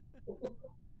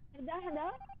 Hada?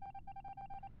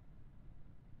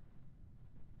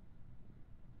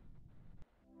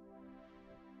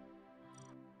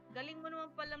 Galing mo naman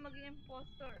pala maging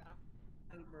impostor, ah.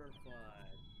 Elmer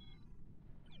Fun.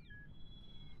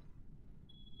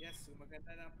 Yes,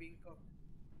 maganda ng pink ko.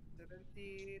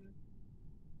 17.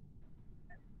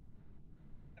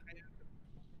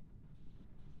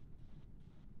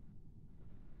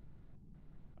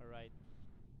 alright.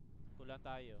 Kulang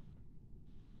tayo.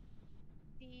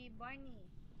 Si Barney.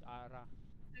 Ara.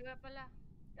 Diba pala?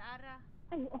 Dara.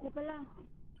 Ay, ako pala.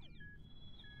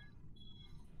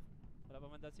 Wala pa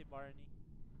man daw si Barney.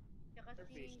 Tsaka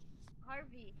si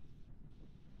Harvey.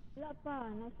 Wala pa.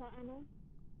 Nasa ano?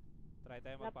 Try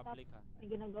tayo Laptop. mag-public ha. May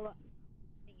ginagawa.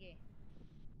 Sige.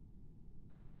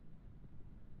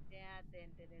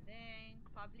 Ding.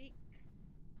 Public.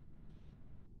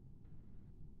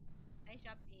 Ay,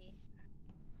 Shopee.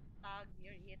 Tag,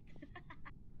 you're it.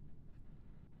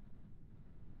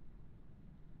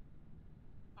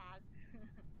 Tag.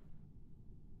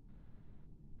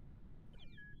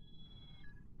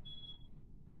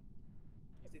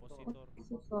 Impositor.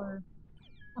 Susor.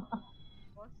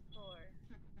 Impostor.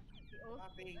 Si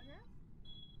Mapping. Ano?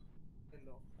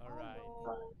 Hello. Alright.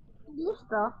 English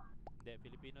to? Hindi,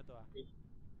 Filipino to ah.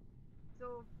 So,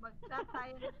 mag-chat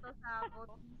tayo nito sa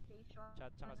voting station.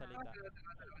 Chat tsaka salita.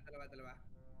 Dalawa.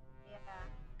 Yeah.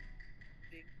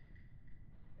 Think.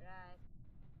 Right.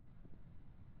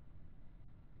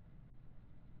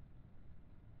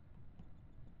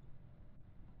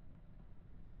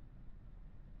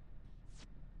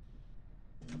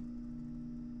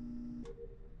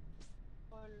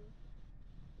 All.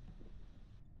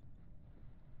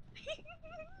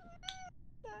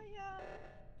 Sayang.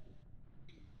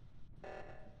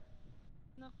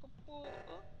 Naku po.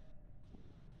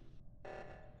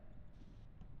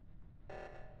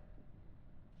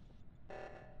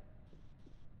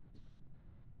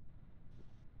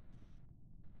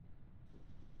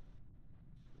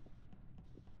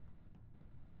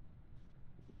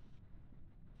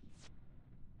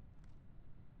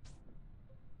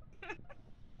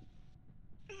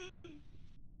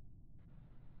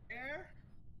 Air?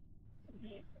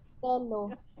 Telo.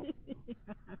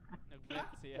 Nag-vent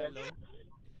si Hello.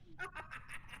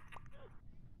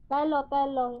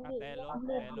 Telo. Ah, Hindi. Telo.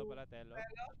 Hindi. Telo pala, Telo.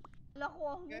 Wala ko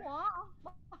ang mukha.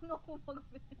 Paano ako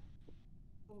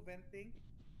Venting?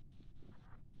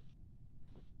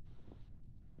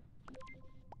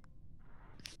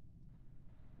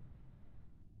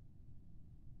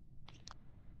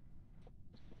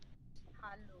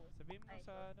 Halo. Sabihin mo Ay,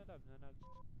 sa ano lab na nag-vent.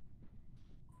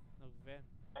 Vent.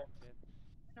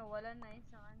 no, wala na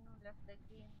isang left the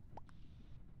game.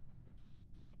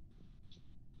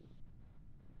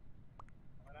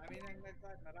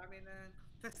 Marami nang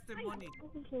testimony.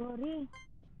 Ay, sorry.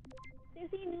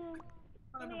 Sino?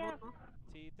 Ano Kaya, boto?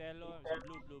 Si Telo,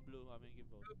 si Blue. Kami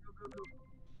nag-vote.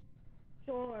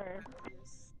 sure.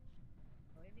 Yes.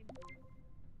 Pwede blue.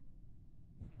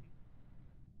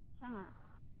 Siya nga.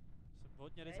 So,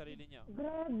 vote nyo rin sarili nyo.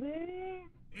 Grabe!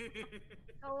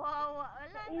 Kawawa.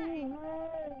 Wala na eh.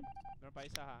 Ingay! Meron pa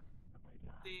isa ha.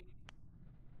 Think.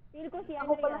 Feel ko si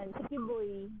Ako ano pala. yan, si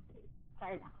Kiboy.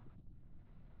 Carla.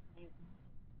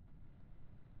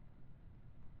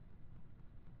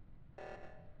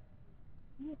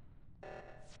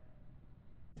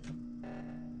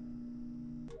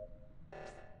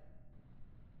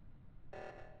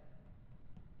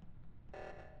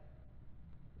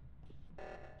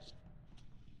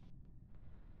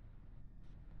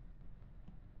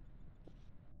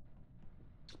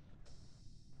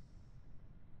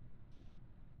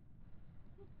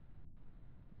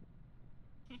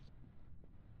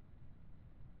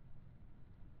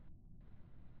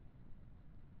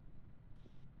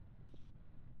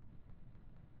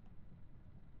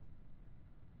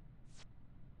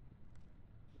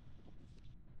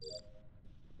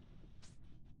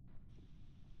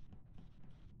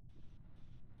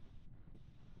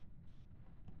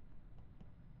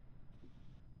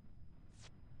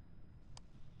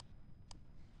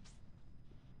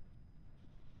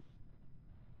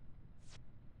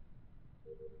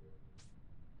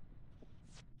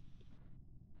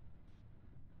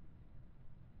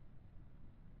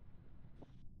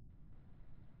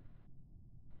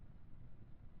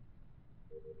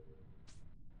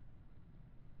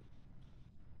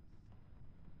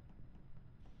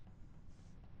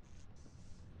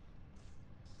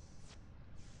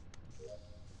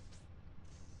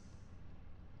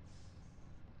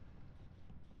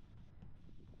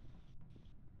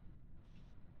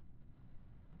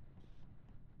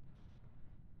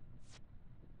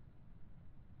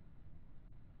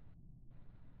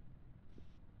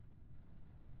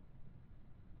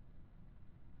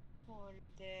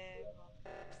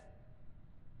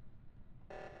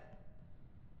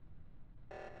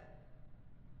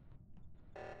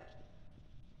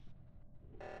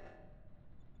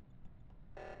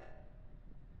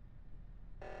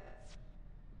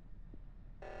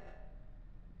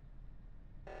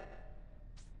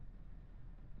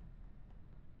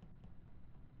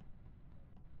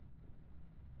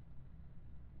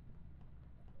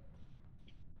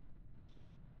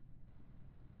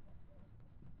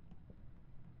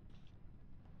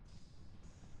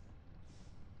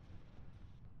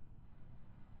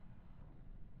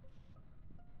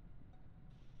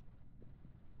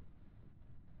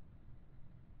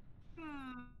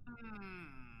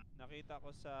 nakita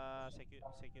ko sa sa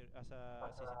CCTV.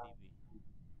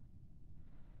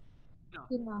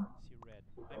 Sino? Si Red.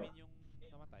 I mean yung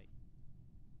namatay.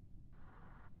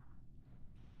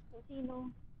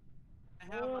 Sino? I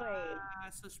have a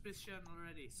suspicion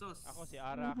already. Sus. Ako si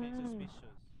Ara aking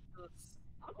suspicious. Sus.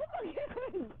 Ako pa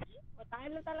yun.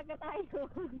 Matalo talaga tayo.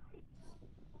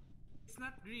 It's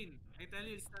not green. I tell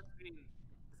you, it's not green.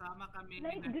 Kasama kami.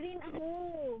 Light green ako.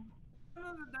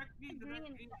 No, the dark green. The dark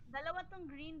Green. green. Dalawa tong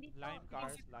green dito. Lime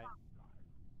cars, lime.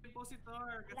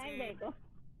 Impostor. Lime Kasi ko.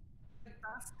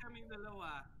 task kaming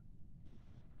dalawa.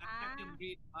 At yung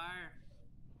green bar.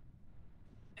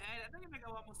 Eh, ano yung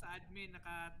nagawa mo sa admin?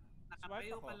 Nakatayo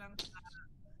Swipe ka ako. lang sa...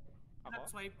 Ako? Not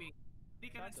swiping. Hindi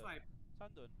ka Saan na-swipe.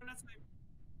 Saan doon? You're not swiping.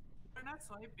 You're not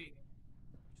swiping.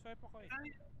 Swipe ako eh.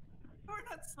 You're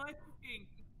not swiping.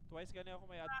 Twice gani ako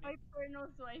may admin. Swiper no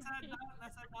swiping.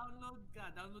 Nasa download ka.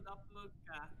 Download, upload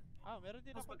ka. Ah, meron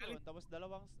din Tapos ako pagalit- doon. Tapos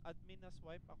dalawang admin na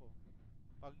swipe ako.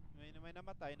 Pag may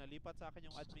namatay, nalipat sa akin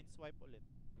yung admin swipe ulit.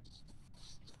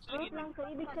 Wait lang, so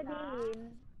ibig sabihin,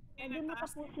 pwede mo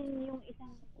tapusin yung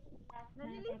isang task na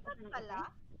Nalilipat natapos ng pala?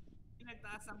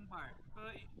 Nagtaas ang bar. So,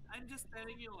 I'm just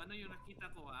telling you, ano yung nakita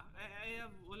ko I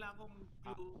have, wala akong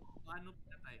clue kung ano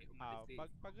pinatay.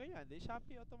 Pag ganyan, di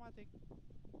Shopee automatic.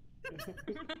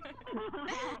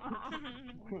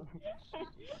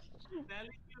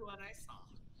 Telling you what I saw.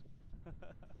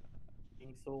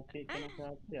 Yung soke ka ng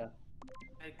sabi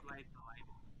Right.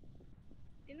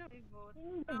 Sino i-vote?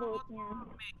 Sino yung vote niya?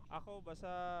 Ako,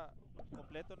 basta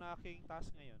kompleto na aking task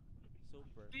ngayon.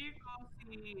 Super. Hindi ko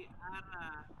si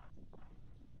Ara.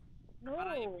 No.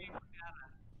 Para i-pick si Ara.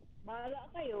 Bahala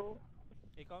kayo.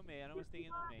 Ikaw, May, ano mas tingin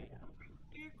mo, May?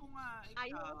 Hindi ko nga, ikaw.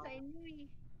 Ayaw ko sa inyo eh.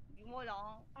 Hindi mo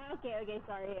lang. Okay,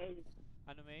 sorry.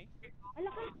 Ano, May? Ala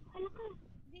ka.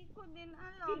 Hindi ko din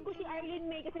alam. Feel ko si Arlene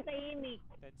May kasi tahimik.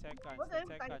 10 seconds, Okay,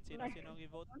 10 seconds. Sinong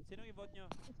i-vote? Sinong i-vote nyo?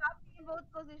 Si Shopee, i-vote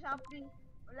ko si Shopee.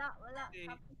 Wala.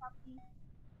 Okay. Shopee.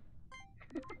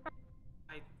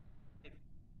 Right.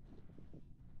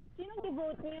 Sinong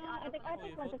i-vote niyo? Ako, Atik-atik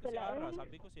man i-vote sa ko si sila. Ara.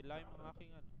 Sabi ko si Lime ang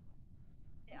aking ano.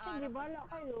 Si Sige, bahala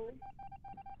kayo.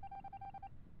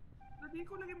 Hindi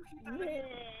ko lagi makita lagi.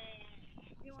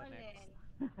 Yung Sa alin. next.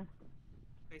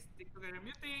 Okay, stick together.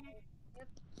 Muting.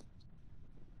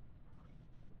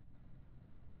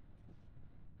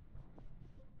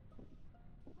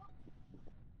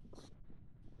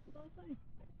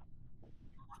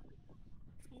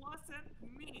 It wasn't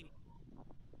me.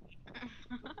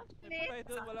 Eh, patay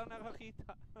doon, walang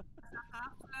nakakita. Sa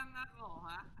cup lang ako,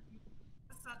 ha?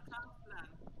 Sa cup lang.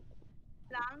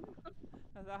 Lang?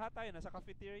 Nasa lahat tayo, nasa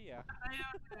cafeteria. Kaya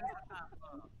ako sa cup.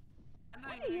 Oh. Ano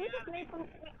Ay, yung yun, nangyari?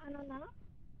 ano na?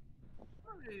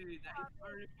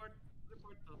 Or report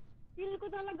to. Feel ko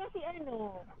talaga si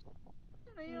ano,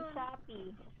 Ano si yun? Shopee.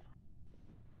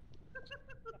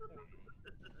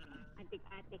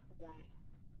 Atik-atik ba?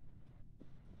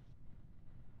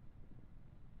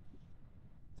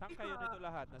 Saan kayo nito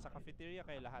lahat? Nasa cafeteria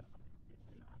kayo lahat?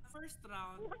 First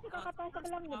round. Kasi kakapasok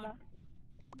lang, di ba?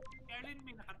 Erlin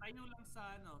may nakatayo lang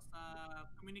sa sa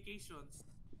communications.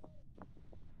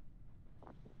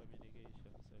 Communications,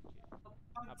 okay.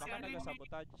 Pag si Baka Erlin may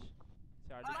nag-sabotage. Si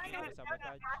Arlene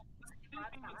nag-sabotage.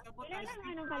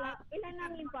 Ilan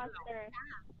ang imposter?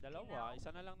 Dalawa, isa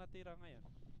na lang natira ngayon.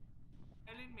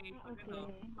 Erlin May, pag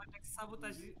Okay. pag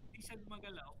nagsabotage, hindi siya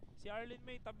gumagalaw. Si Arlene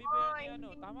May, tabi ba Ay, ni ano?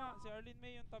 hindi. Tama, si Arlene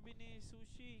May yung tabi ni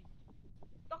Sushi.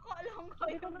 Taka lang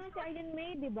Sabi kayo. ko ba si Arlene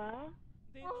May, di ba?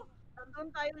 Hindi, Oh, nandun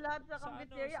tayo lahat sa sa ano,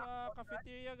 cafeteria. sa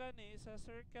cafeteria gani, sa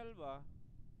circle ba?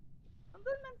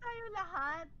 Nandun man tayo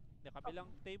lahat. Hindi, kabilang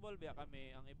table ba kami,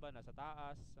 ang iba nasa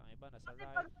taas, ang iba nasa Kasi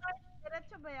pag right.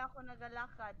 diretso ba ako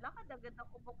nagalakad, lakad agad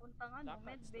ako papuntang ano, Lakad,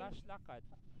 medbay. slash lakad.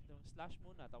 Yung slash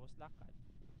muna, tapos lakad.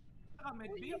 Saka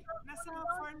Medbay, nasa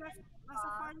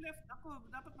far left ako.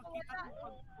 Dapat makita ko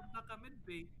pag punta ka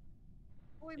Medbay.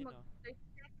 Uy, Sino? mag 30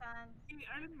 seconds. Si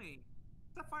Erlin May,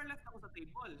 sa far left ako sa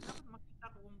table. Dapat makita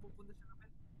ko kung pupunta siya na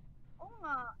Medbay. Oo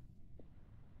nga.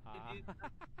 Ah.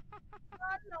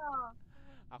 Wala.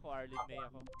 Ako Arlene May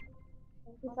ako.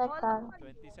 20 seconds.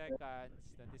 20 seconds.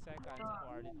 20 seconds ako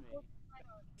Arlene May.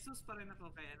 Jesus pa rin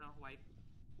ako kay White.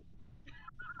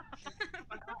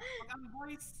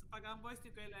 pag ang voice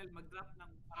ni KLL mag-drop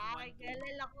ng parang Ay,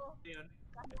 galal ako. yun.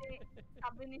 Kasi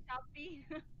sabi ni Shopee.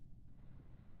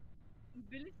 Ang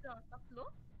bilis na. Tatlo?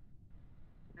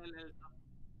 KLL to.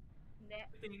 Hindi.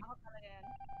 Tingin. Ako talaga yan.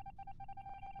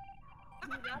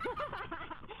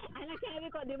 Ang nagsabi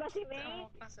ko, di ba si May?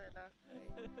 Oo, kasi lang.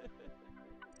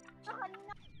 Sa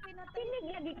kanina, pinatay Kinig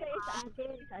lagi kayo sa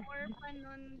akin.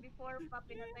 before pa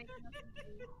pinatay ko na si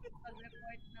Blue.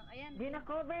 Pag-report ng, ayan.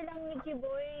 Gina-cover lang ni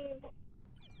Kiboy.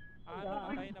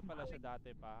 Namatay na pala siya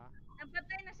dati pa.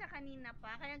 Napatay na siya kanina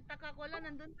pa. Kaya taka ko lang,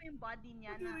 nandun pa yung body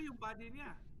niya. Ano yung body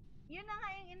niya? Yun na nga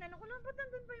yung inano ko lang, ba't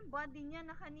nandun pa yung body niya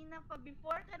na kanina pa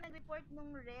before ka nag-report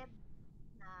nung red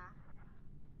na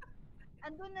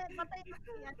andun na, patay na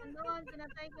siya. Andun,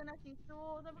 pinatay ko na si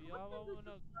Sue. Sabi ko,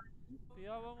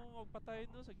 Piyawa mo magpatay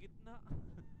no sa gitna.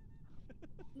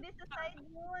 hindi, sa side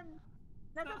yun.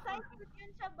 Nasa side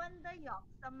yun siya banda yok.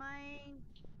 Sa may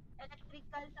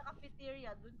electrical sa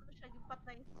cafeteria. Doon ko siya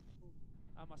patay si Sue.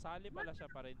 Masali pala siya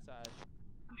pa rin sa ano.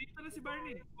 Dito na si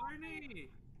Barney. Barney!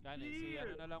 Gani, si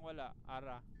ano na lang wala,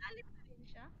 Ara. Nalip pa rin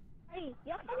siya. Ay,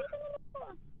 yak ka dito naman po.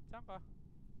 Saan ka?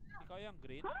 Ikaw yung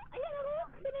green? Ha? Ayan ako.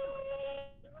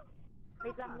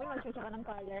 Wait lang, may mag-change ka ng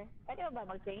color. Pwede ba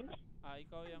mag-change?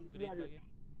 Ikaw yung green lagi.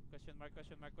 Question mark,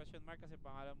 question mark, question mark kasi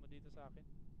pangalan mo dito sa akin.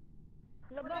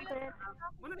 Bakit?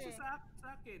 Wala siya sa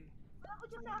akin. Wala ko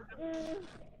siya sa akin.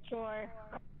 Sure.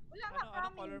 Wala nga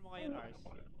Anong color mo ngayon, Ars?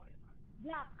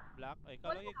 Black. Black? Ay,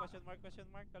 kalagi, question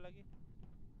mark, kalagi.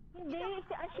 Hindi,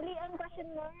 si Ashley ang question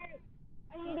mark.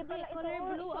 Ay, hindi pala ito. Color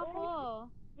blue ako.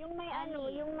 Yung may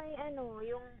yung may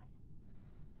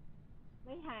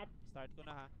hat. Start ko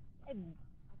na ha. Ay,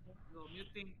 Go,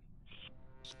 muting.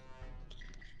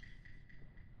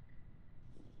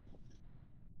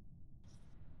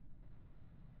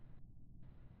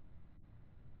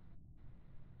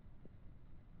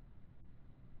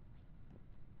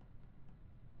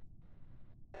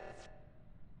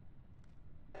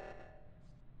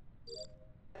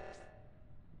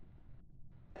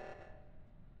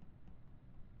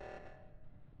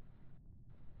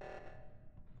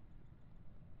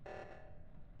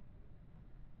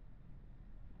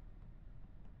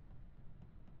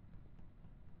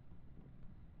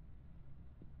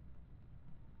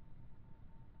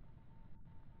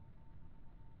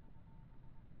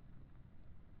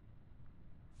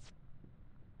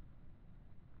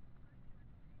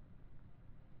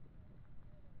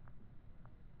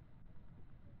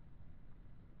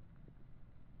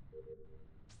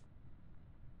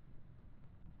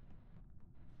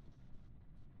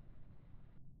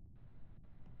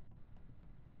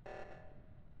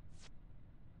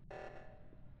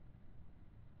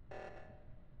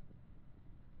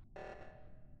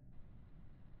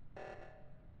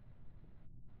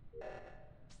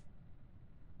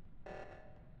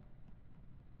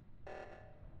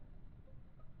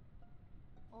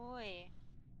 Uy.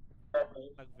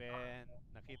 Nag-vent.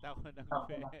 Nakita ko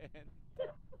nag-vent.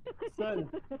 Saan?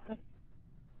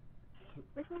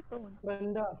 where's my phone?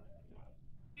 Banda.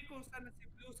 Hindi kung saan na si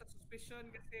Blue sa suspicion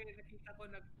kasi nakita ko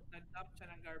nag-dump siya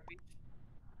ng garbage.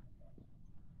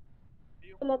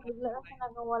 Ulit, bigla kasi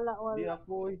nagawala-wala. Di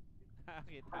ako eh.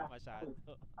 Nakita masyado.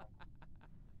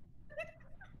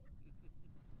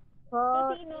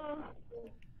 Oh, Sino?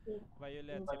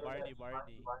 Violet, si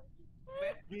Barney.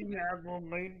 Ginagawa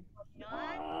ngayon.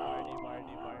 Barney.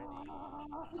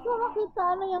 hindi ko makita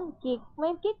ano yung kick.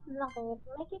 May kick na kayo.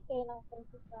 May kick kayo ng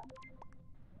kita.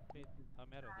 Wait,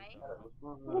 meron dito.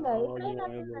 Sige guys, try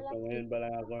natin sa yung Ngayon kick. pala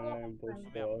ako ng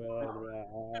impostor.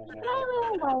 Try mo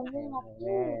yung warning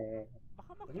ako.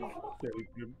 Baka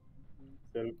mag-kick.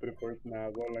 Self-report na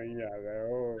ako lang niya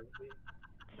kayo.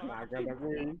 Bakit ako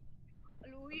eh.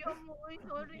 Luya mo, uy,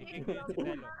 sorry. Ikigil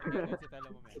si Telo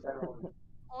mo, men.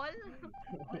 All?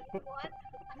 What?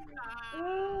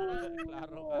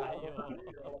 Klaro kayo.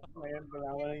 Ngayon pala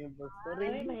ako ng impostor.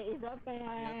 Ay, may isa pa.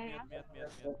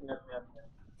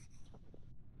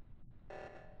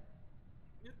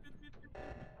 Mute.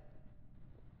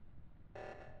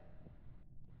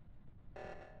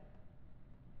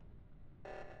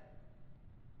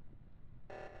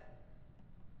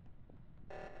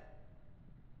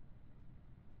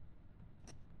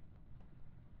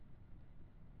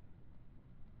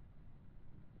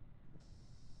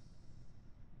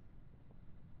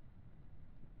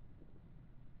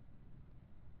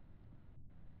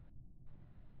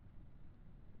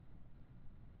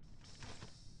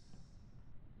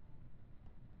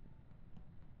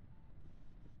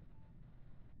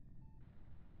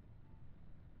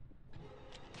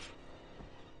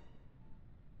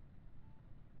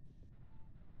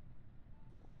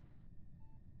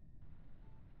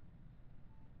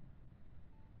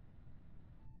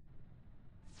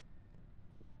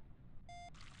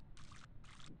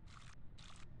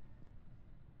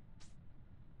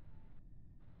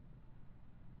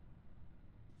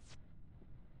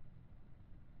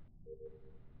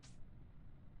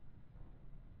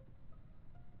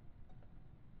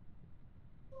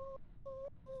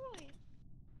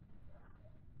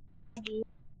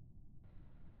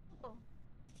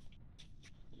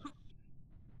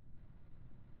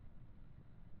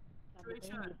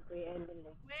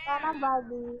 Sana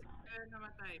body. Kaya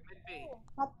namatay, Pepe.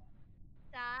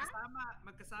 Sa?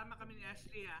 Magkasama kami ni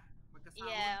Ashley ha. Magkasama.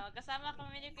 Yeah, magkasama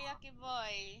kami ni Kuya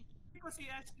Kiboy. Hindi ko si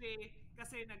Ashley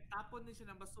kasi nagtapon din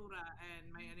siya ng basura and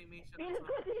may animation. Feel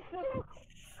ko si Sus.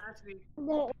 Ashley.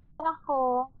 Hindi,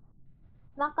 ako.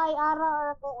 Na kay Ara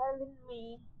or kay Arlene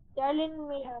May. Si Arlene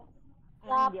May,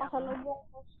 Hindi ako. pasalubong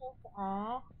ko siya sa...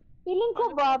 Feeling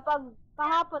ko ba, pag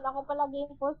kahapon ako palagi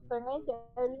imposter, ngayon si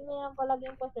Arlene May ang palagi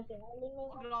imposter. Si Arlene May,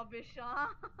 Grabe siya.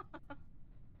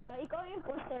 Ikaw yung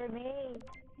imposter, May.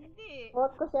 Hindi.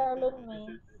 vote ko si Arlene May.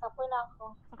 Tapoy na ako.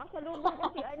 Nakasalubong ko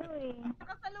si ano eh.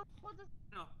 Nakasalubong ko sa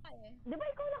No. eh. Di ba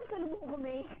ikaw nakasalubong ko,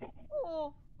 May?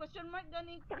 Oo. Question mark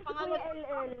gani. Tsaka si Pangalan. Kuya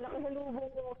LL, nakasalubong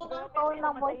ko. Ikaw na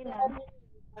vote si Arlene May.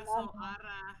 So,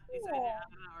 Ara, isa ni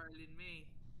Ara or Lin May.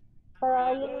 Para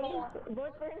Arlene May.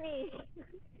 Vote for me.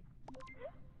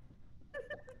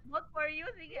 Vote for you.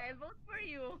 Sige, I vote for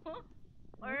you.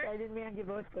 Or, Arlene May ang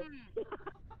gi-vote ko.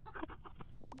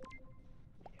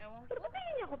 ewan Pero ko. ba't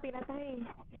hindi niya ako pinatay?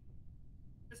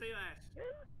 Sa'yo, Ash.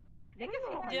 Di kasi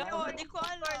Di ko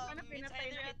alam. Sana It's pinatay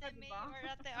either na Ate kita, di May ba? or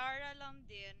Ate Ara lang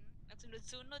din.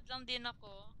 Nagsunod-sunod lang din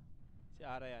ako. Si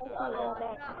Ara yan.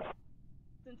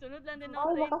 Sunod lang din Ay, ako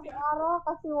baka si Ara,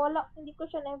 kasi wala, hindi ko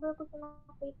siya, never ko siya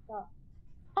nakakita.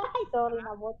 Ay, sorry,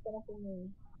 na-vote ko na si May.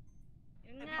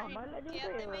 Yun nga. Bala din Kaya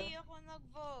Ate sa'yo. May ako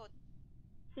nag-vote.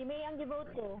 Si May ang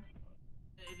gi-vote ko.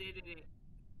 Hindi.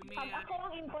 Pag ako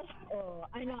ang imposter,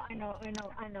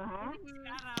 ano, ha? Si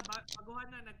Ara, baguhan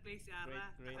na nag-play si Ara.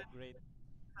 Great.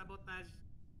 Sabotage.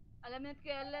 Alam niyo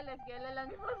kaya lang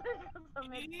yung sa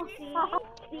med. See?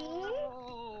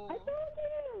 I told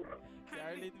you! Si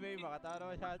Arlene May, makatara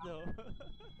masyado.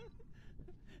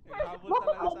 Naghabol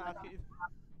talaga sa akin.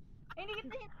 Hindi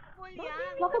kita full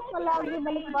yan. Bakit palagi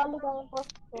balik-balik ang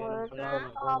impostor? Kaya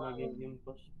pala ako naging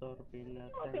impostor.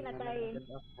 Pinatay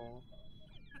na ako.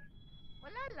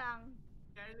 Wala lang.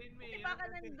 Charlene May. Kasi baka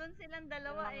nandun silang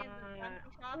dalawa eh.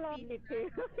 Lapit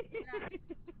Shopping.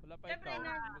 Wala pa Siyempre ikaw.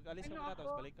 na- Mag-alis ka ano muna, ako?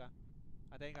 tapos balik ka.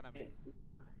 Antayin ka namin.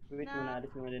 Wait muna,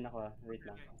 alis muna din ako ah. Wait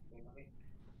lang.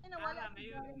 Ano, wala. Ara,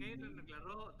 ngayon na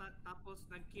naglaro, tapos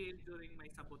nag-kill during may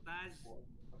sabotage.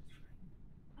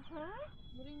 Ha?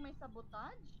 During may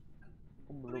sabotage?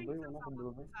 Kumbulubay, wala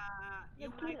kumbulubay.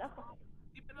 Yung Nag-kill light, ako.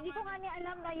 di pa Hindi ko nga naman. niya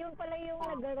alam na yun pala yung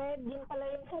nag-red, yun pala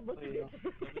yung sabot.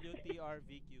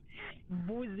 WTRVQQ.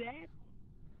 Buzet!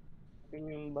 Akin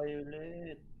yung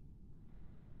violet.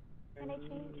 Can I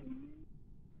change?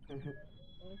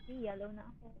 Okay, yellow na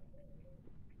ako.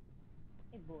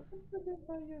 Both.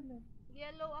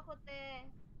 Yellow ako, te.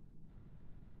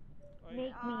 Oy,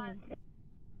 Make me.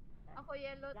 Ako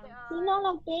yellow, te. Sino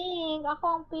nag-pink? Ako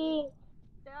ang pink.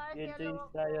 Te, Ars, Get yellow choice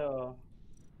ako. tayo.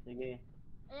 Sige.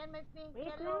 Ayan, may pink. Wait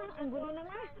Yellow. lang, ang gulo na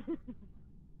nga.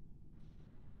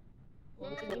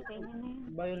 Sige, Yay. kanya na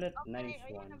yun. Violet, Okay, nice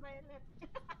ayan one. na violet.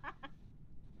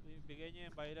 bigay niyo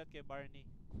yung violet kay Barney.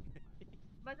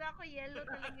 Basta ako yellow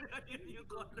talaga. Yun yung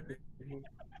color.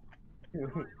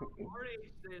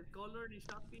 Orange. The color ni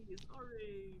Shopee is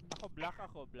orange. Ako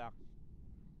black.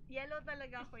 Yellow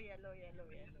talaga ako, yellow.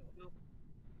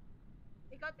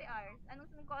 Ikaw, te Ars, anong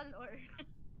color?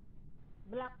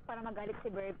 Black para magalit si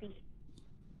Burpee.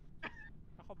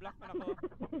 Ako black man ako.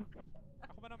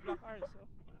 Ako man ang black Ars. Oh.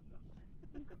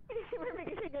 Si Burpee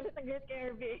kasi galit na galit kay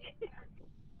Harvey.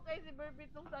 Okay, si Burpee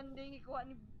itong Sunday, ikuha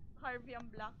ni Harvey ang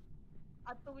black.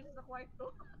 At tungkol sa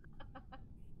kwarto.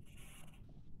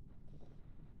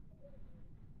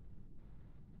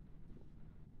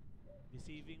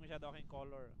 Deceiving masyado aking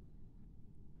color.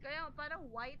 Kaya parang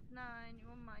white na, hindi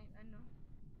mo ano.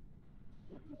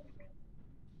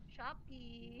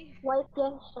 Shopee. White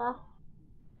yan siya.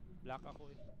 Black ako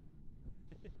eh.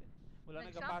 Wala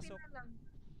Nag-Shopee nagpasok. na lang.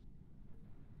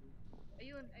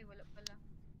 Ayun, ay wala pala.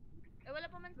 Ay wala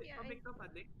pa man siya. Ay, Pabik to,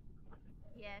 padik.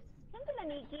 yes. Saan sila,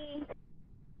 Nikki?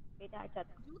 Wait, chat.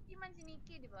 Duty man si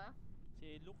Nikki, di ba?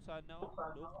 Si Luke sana. Luke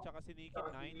tsaka si Nikki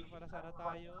 9 para sana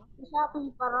tayo. Si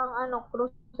Shopee parang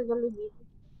cruise sa Jollibee.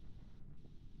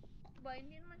 Ba,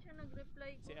 hindi naman siya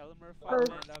nag-reply ko. Si Elmer Fan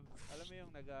love. Alam mo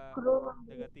yung Cruise.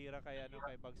 nagatira kay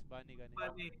kay Bugs Bunny ganito.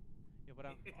 Funny. Yung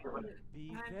parang be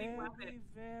Hunting very rabbit.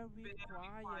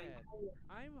 quiet.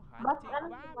 I'm But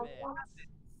hunting ano,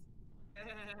 rabbits.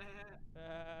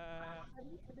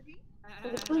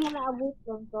 hindi ko yan naabot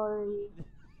doon, sorry.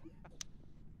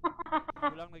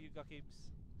 Kulang naging ka-Kibs.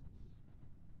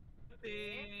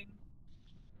 Ting.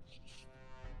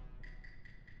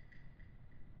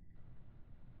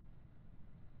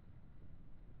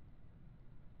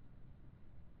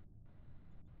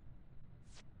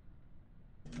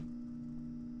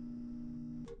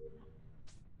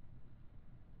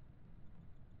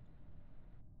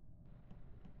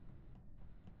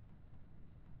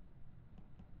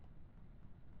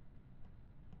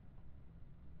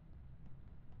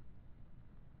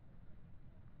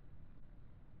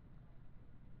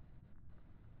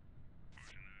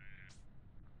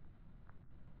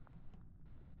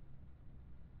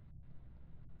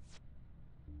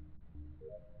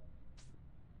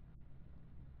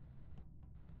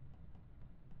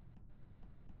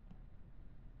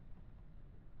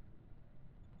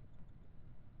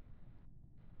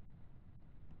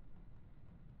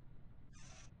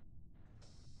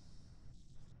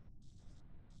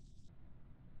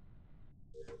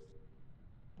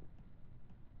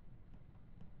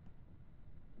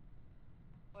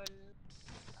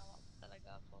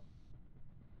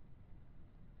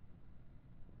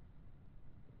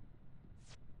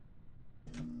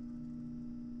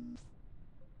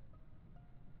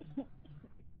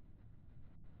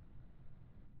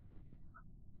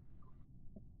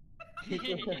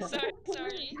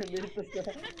 Sorry. Dito sa...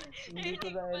 Dito Rinig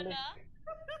sa pala.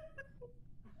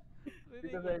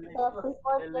 Dito sa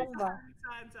Self-report yan ba?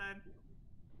 Saan?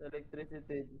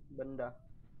 electricity banda.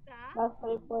 Sa?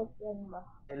 Self-report yan ba?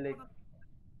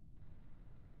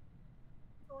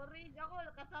 Storage ako.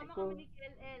 Kasama Ikaw. kami ni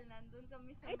KLL. Nandun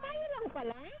kami sa Ay, tayo lang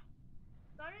pala.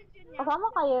 storage yun niya. Kasama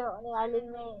kayo ni Arlene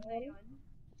May. Ngayon.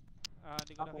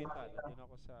 Hindi ko nakita. Nandun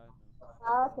ako sa ano.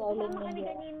 Si Arlene Kasama May. kami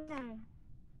kanina.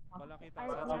 Wala kita Ay,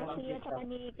 sa si Sia tsaka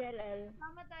ni KLL.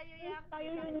 Kasama tayo yak. Tayo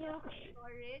yun yak.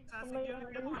 Storage. Sa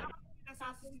security ako sa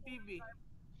CCTV.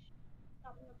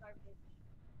 Top na garbage.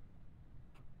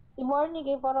 Si Barney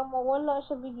kay parang mawala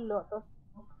siya bigla. Tapos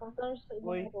sometimes sa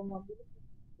Uy. ibang ko mabilis.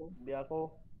 Hindi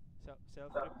ako.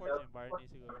 Self-report yung Barney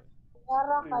siguro.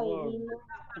 Para kay Wow. Lino.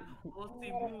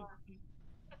 Possible.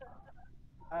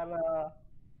 Para...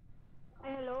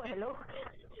 Ay, hello.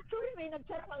 Sorry, may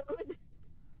nag-chat pang good.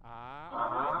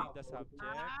 Avoiding the subject.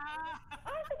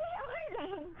 Sige, okay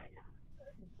lang.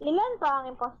 Ilan pa ang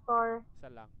impostor? Isa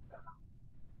lang.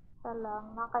 Isa lang.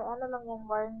 Nakay ano lang yan,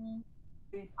 Barney.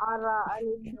 Ara,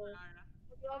 Arlene May.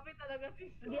 Grabe talaga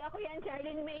si Hindi ako yan, si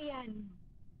Arlene May yan.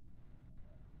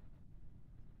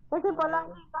 Kasi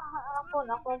palagi kahapon,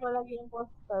 ako palagi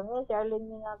impostor. Ngayon si Arlene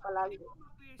May nga palagi. Hindi ko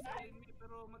ma-clear sa inyo,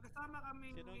 pero magkasama kami.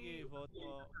 Sinong i-vote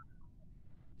mo?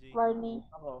 G. Barney.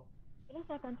 Ako. Ilang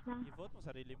seconds na? I-vote mo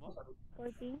sarili mo?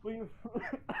 40? Uy.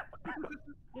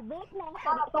 I-vote mo ako.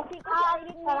 Kasi Kasi ko si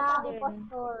Arlene May sarang din.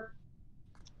 impostor.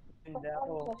 Hindi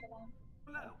ako.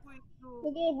 Wala ako ito.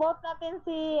 Sige, vote natin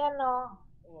si ano.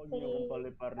 Huwag Si, niyo akong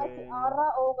paliparin. si Ara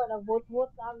o ka na vote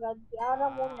na agad. Si Ara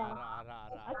muna. Ara.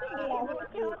 Ah, sige, i-vote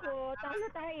ko ako. Talo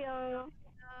tayo.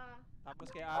 Tapos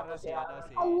kay Ara si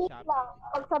Ay, wait Shopee. lang.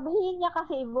 Pag sabihin niya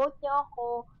kasi i-vote niyo ako.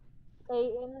 Kay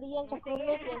hindi yan siya Sige,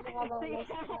 kulit. Yan siya mga sige.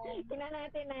 best friend. Tinan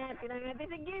natin.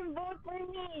 Sige, vote for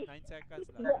me. 9 seconds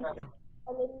lang.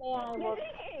 Alin mo yan, vote.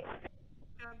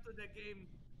 Come to the game.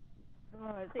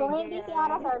 Oh, sige. Kung hindi si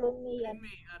Ara, sa Alin mo yan.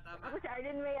 May, tama. Ako si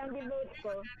Arlene May ang i-vote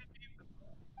ko.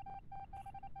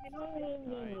 Okay,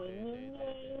 mute.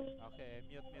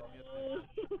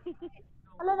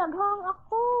 Wala, naghang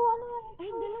ako. Ano yan? Ay,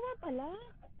 dalawa pala.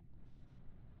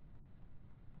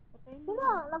 Patay na.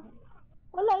 Wala,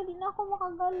 wala, hindi na ako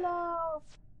makagalaw.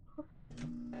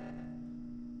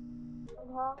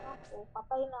 Naghang ako.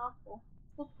 Patay na ako.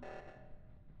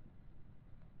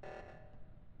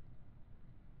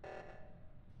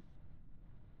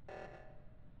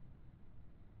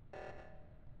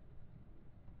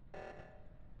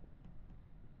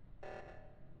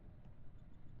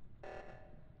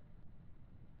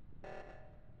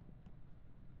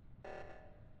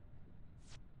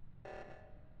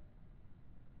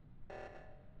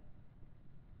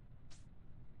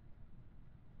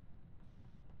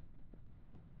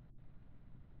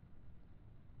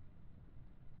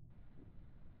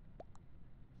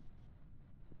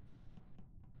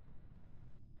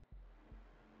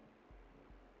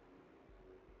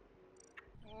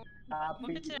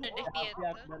 Bakit sila defeat?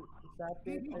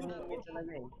 Sapit. Ano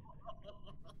talaga eh.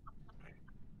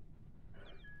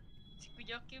 Si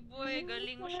Kujaki Boy,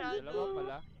 galing masyado. Dalawa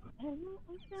pala. Ang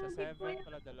Sa sabi 7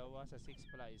 pala dalawa, sa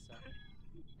 6 pala isa.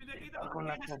 Pinakita Ako ko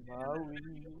nakabawi.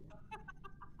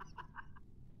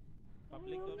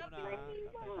 Public ko muna.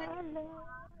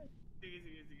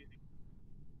 Sige.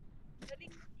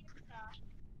 Galing kita.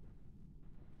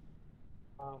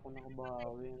 Ako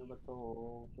nakabawi. Ano ba to?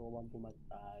 Gusto ko bang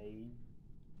pumatay?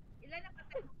 Ilan na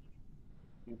patay?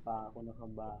 Hindi pa ako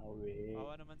nakabawi.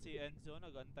 Awa naman si Enzo,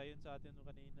 nag-antay yun sa atin nung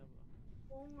kanina ba?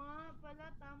 Oo nga pala,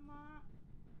 tama.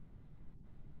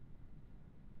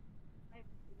 Ay,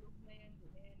 tulog na yan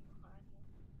din. Paano?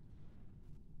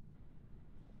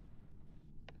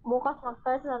 Bukas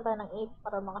mag-start lang tayo ng 8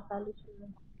 para makasali siya.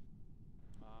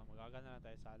 Mag-aga na lang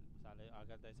tayo sali.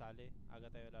 Aga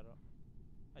tayo laro.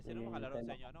 Ay, sino Sige, makalaro time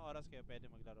sa inyo? Anong oras kayo pwede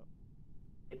maglaro?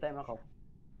 I-time ako.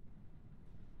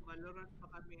 Valorant pa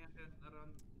kami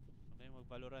around. Okay,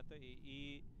 mag-Valorant to.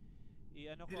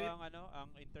 Ano ko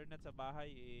ang internet sa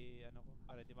bahay, ano ko,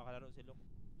 para di makalaro si Luke.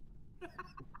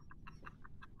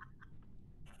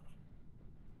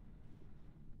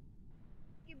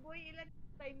 Boy, ilan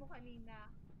tayo mo kanina?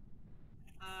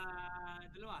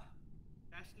 Dalawa.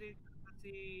 Ashley at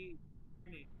si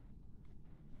Bernie.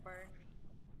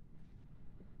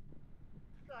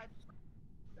 God.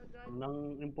 Tagal. Nang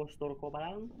impostor ko pa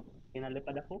lang,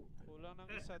 pinalipad ako. Kulang ng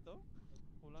isa to?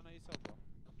 Kulang ng isa ba?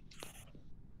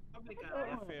 public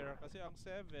Fair, kasi ang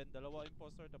 7, dalawa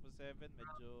impostor tapos 7,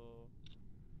 medyo...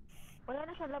 Wala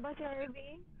na sa labas si RV.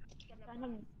 Sana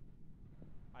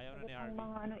Ayaw na ni ang Harvey.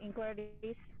 mga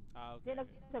inquiries. Okay. Hindi,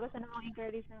 nagsagas na ng mga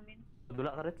inquiries namin.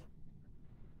 Dula ka, Rich?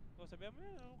 O, sabihan mo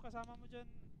yan, anong kasama mo dyan,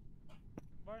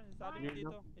 Barnes, tali mo Yun, dito.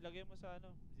 no? Ilagay mo sa ano,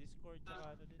 Discord, tsaka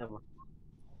ano din. Tama.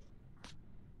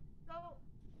 So,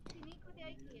 siniko si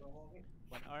Aikit.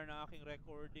 1 hour na aking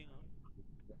recording, oh.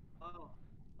 Oh.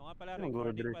 O nga pala, Yung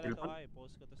recording Gordon pala to, Silva. ha.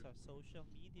 I-post ko to sa social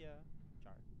media.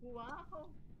 Char. Wow.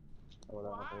 Wala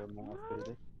na kayo mga skill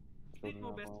din. State mo,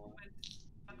 Gusto best ako. moment.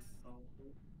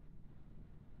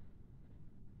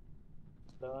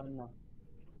 Wala na.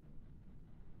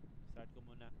 Start ko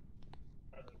muna.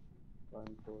 1,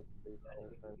 2, 3,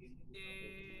 4, 5, 6, 7.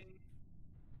 Eh,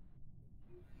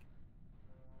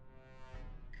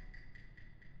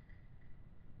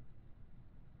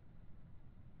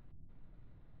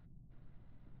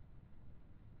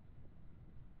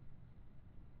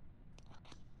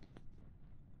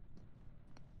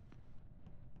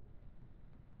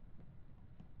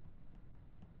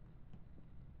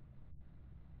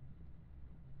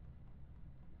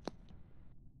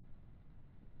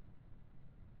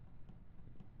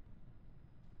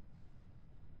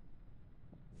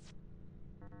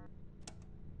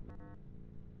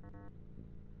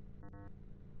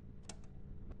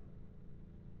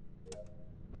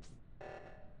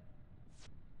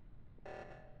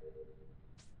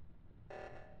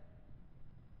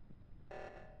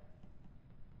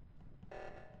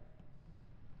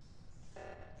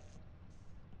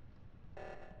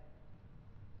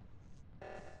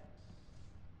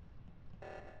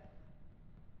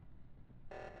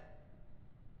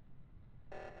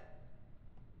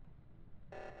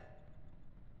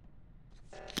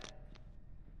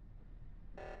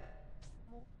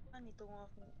 Mukha nitong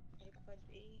aking iPad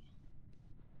eh.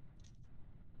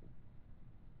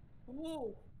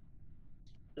 oo.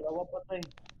 Dalawa patay.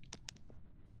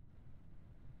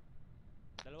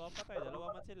 Dalawa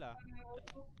man sila.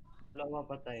 Dalawa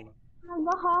patay.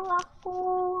 Nagahang ako.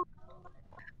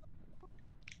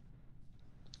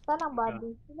 Saan ang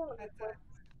body? Sino mag-report?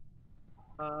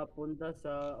 Punta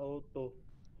sa auto.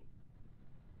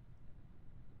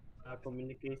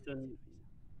 Communication.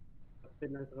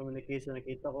 Finance communication.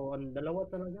 Nakita ko, ang dalawa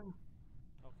talaga.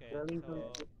 Okay, Galing sa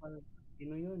so,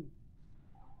 sino yun?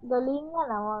 Galingan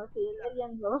naman. Si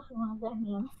Alien Rose, mga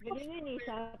ganyan. Galingan ni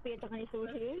Shopee at saka ni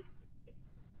Sushi.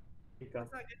 Ika.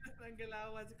 Sa ganda ng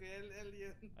galawan si Kuya LL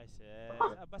yun. ay sis.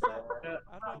 Basta,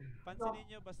 ano, pansinin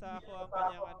nyo, basta ako ang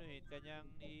kanyang anuhin, kanyang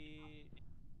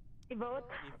I-vote. i-vote.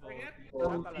 Oh,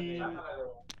 Siya talaga yan.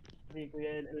 si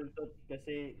Kuya Eltot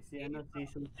kasi si si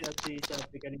Susi at si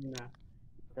Shopee kanina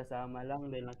kasama lang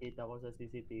dahil nakita ko sa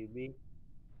CCTV.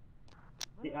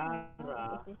 Si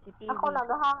Ara, CCTV. Ako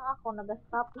nagahang ako.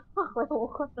 Nag-stop ako. Ewan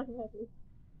ko nangyari.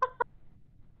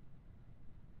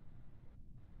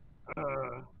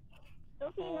 So,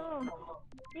 sino?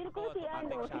 Feel ko Ako, si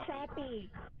ano, automatic si Shopee.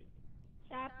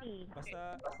 Shopee. Basta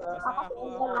ako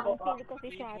ang Ang feel ko si i-vote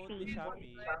ni Shopee.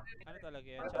 Shopee, ano talaga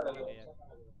yan, siya talaga yan.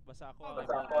 Basta ako ang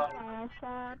Basta i-vote ako. niya.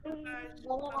 Shopee.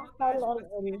 Ganyan ang style LL.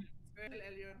 Kuya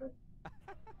LL yun.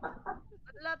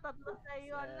 Wala, tatlo sa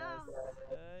iyo, alam.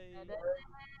 Ay, Dadadang.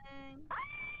 ay.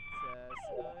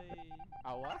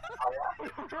 Awa?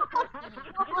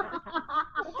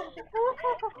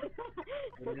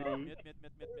 Oh, mute.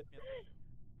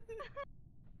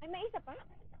 Ay, may isa pa?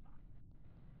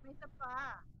 May isa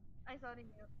pa. Ay, sorry,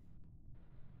 mute.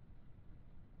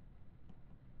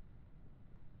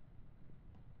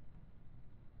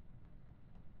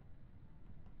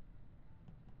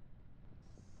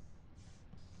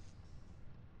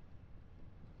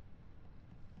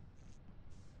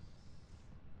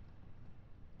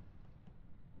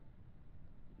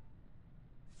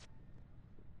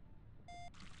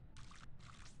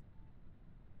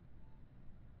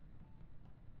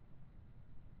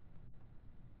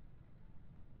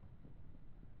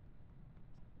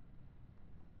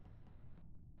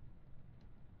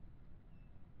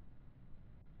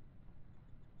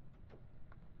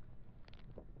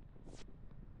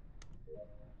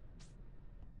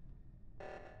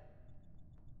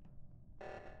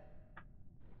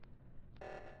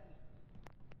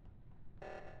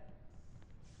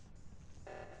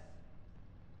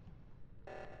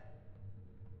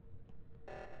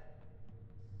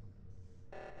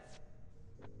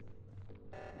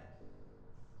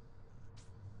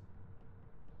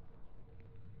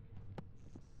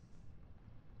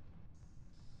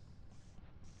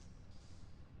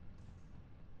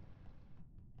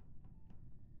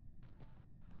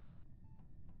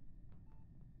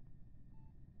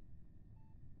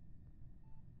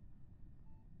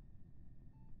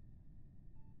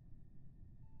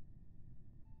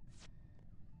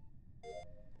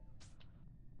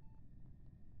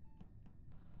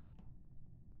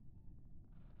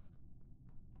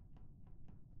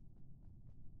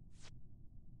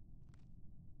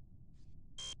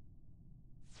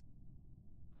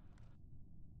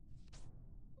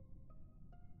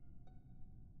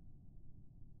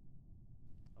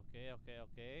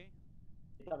 Okay.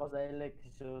 Kita ko sa elect si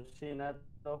Sushi na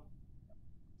to.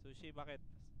 Sushi, bakit?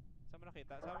 Saan mo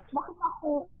nakita? Bakit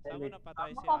ako? Saan mo napatay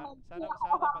si Baka Ara? mag-kill Saan ako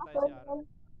sa napatay si Ara?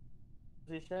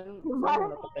 Position, Diba? saan mo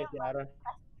napatay si Ara?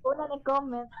 Una ni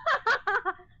comment.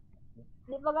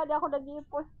 Di ba nga di ako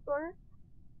nag-impostor?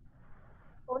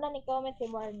 Una ni comment si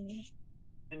Barney.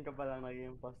 Yun ka palang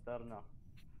naging impostor, no?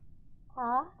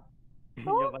 Ha? Yun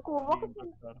So, ka ko, palang bakit naging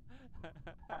impostor.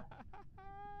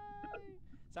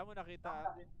 Saan mo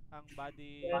nakita ang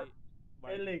body bar?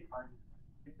 Elect.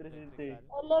 Electricity.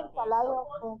 Electrical? Ellen, Tapos, kalayo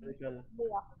ko. Electrical. Hindi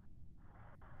ako.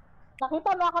 Nakita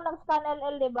mo ako ng scan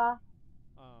LL, di ba?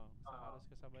 isang oras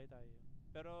kasabay tayo.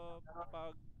 Pero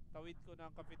pag tawid ko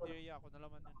ng cafeteria, ako na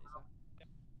naman yung isa.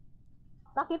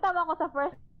 Nakita mo ako sa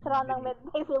first round ng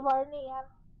medbay si Barney yan.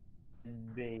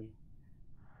 Bay.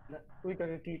 Uy,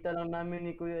 kakakita lang namin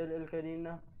ni Kuya LL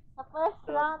kanina. Sa first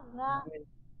round nga.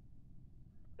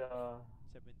 Sa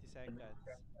 70 seconds.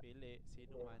 Pili,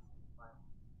 sino man.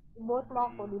 Ibot mo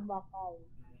ako, di ba, Kai?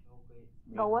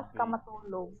 Gawas ka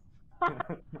matulog.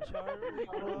 Char, uy,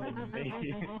 grabe.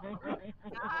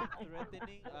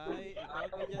 Threatening ay, ikaw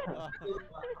ganyan ba?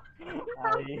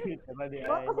 Ay, tama di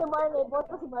Bot ay. ko si Barney, bot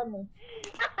ko si Barney.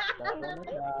 Kita po na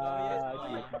siya.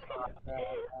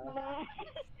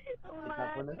 Kita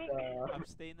po na siya.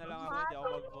 Abstain na lang ako, hindi ako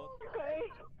mag-vote.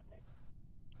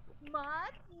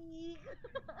 Mati!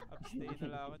 Abstain na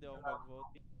lang ako, hindi ako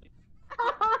mag-vote.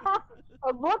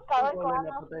 Pag-vote ka, Ano color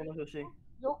na po tayo ng sushi?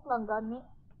 joke lang gani.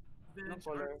 Anong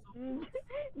color?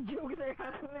 Joke sa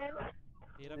ramen.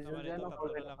 Hirap naman ito, Anong tatlo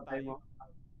color na na lang po tayo mo?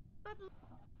 tayo.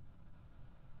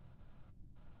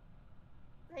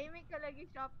 Tahimik ka lagi,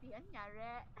 Shopee.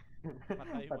 Anyari?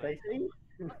 Patay mo. Patay siya.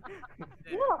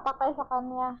 Sino napatay sa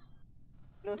kanya?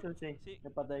 Ano sushi?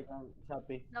 Napatay kang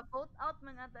Shopee. Na-vote out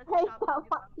man ata si Ay, Shopee.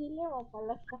 tama. Pili mo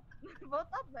pala siya.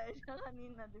 Vote out ba siya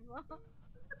kanina, di ba?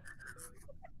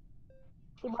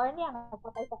 Si Barney ang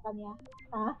napatay sa kanya.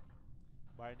 Ha?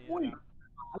 Barney Uy! na.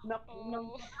 Anak ng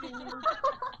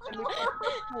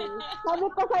Sabi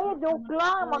ko sa'yo, joke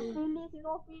lang. Mag-feeling.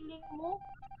 Sino feeling mo?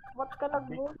 Ba't ka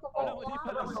nag-vote sa Alam mo, di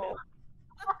pala siya.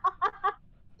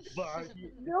 Barney.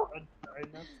 Joke.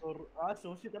 Dinosaur.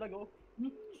 Sushi talaga oh.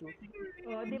 Sushi.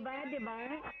 Oh, di ba? Sabi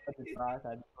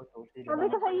ko sushi. Sabi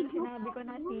ko sa'yo, joke. Sinabi ko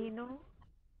na sino.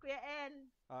 Kuya El,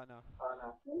 Ano?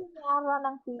 Feeling ni Ara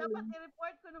ng dapat feeling.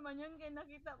 i-report ko naman yun kaya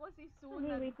nakita ko si Sue Okay,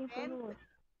 na waiting for vote.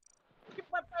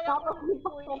 Ipatay ako Tapos ng di pa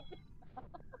Sue.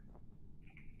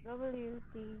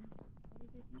 WC.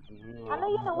 Ano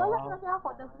yun? Wala na niya ako.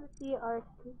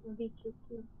 WCRC, VQQ.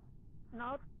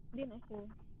 Na-out din ako.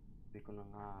 Hindi ko na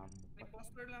nga.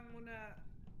 Impostor lang muna.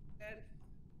 El.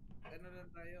 Ano lang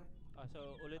tayo? So,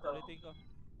 ulit-ulitin ko.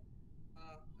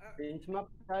 Change map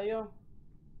tayo.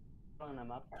 Ano na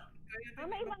map? Ah,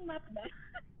 may ibang map ba?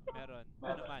 Meron.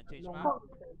 Ano man, change map.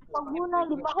 Pag muna,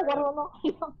 di ba ako marunong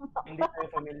ibang Hindi tayo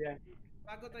familiar.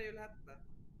 Bago tayo lahat ba?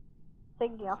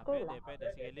 Sige, okay lang. Pwede.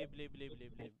 Sige, leave.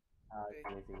 Sige.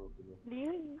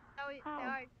 Liu.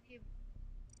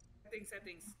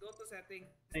 Settings. Go to settings.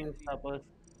 Things tapos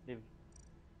live.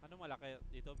 Anong malaki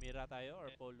dito? Mira tayo or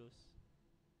Polus?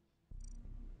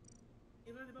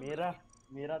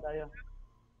 Mira tayo.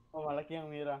 Oh, malaki ang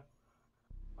mira.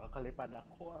 Kakalipad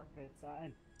ako kahit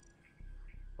saan.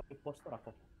 Impostor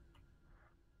ako.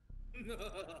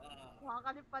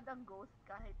 Makakalipad ang ghost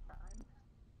kahit saan.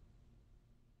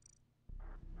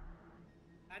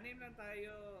 Anim lang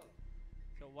tayo.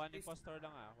 So, one impostor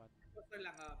lang One. Impostor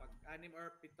lang pag anim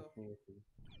or pito.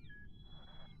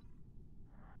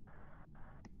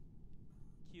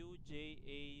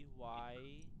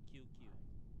 QJAYQQ.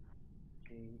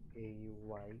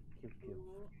 JAYQQ.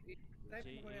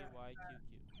 JAYQQ.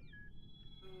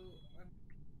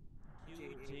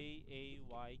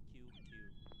 QJAYQQ.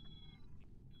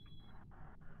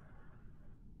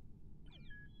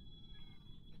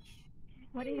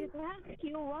 What is it na?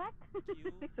 Q what?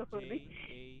 Sorry.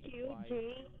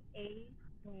 QJAYQQ.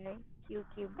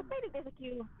 QJAYQQ. Ba't pwede tayo sa Q?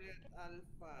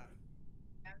 Alpha.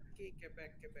 Yankee,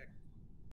 Quebec.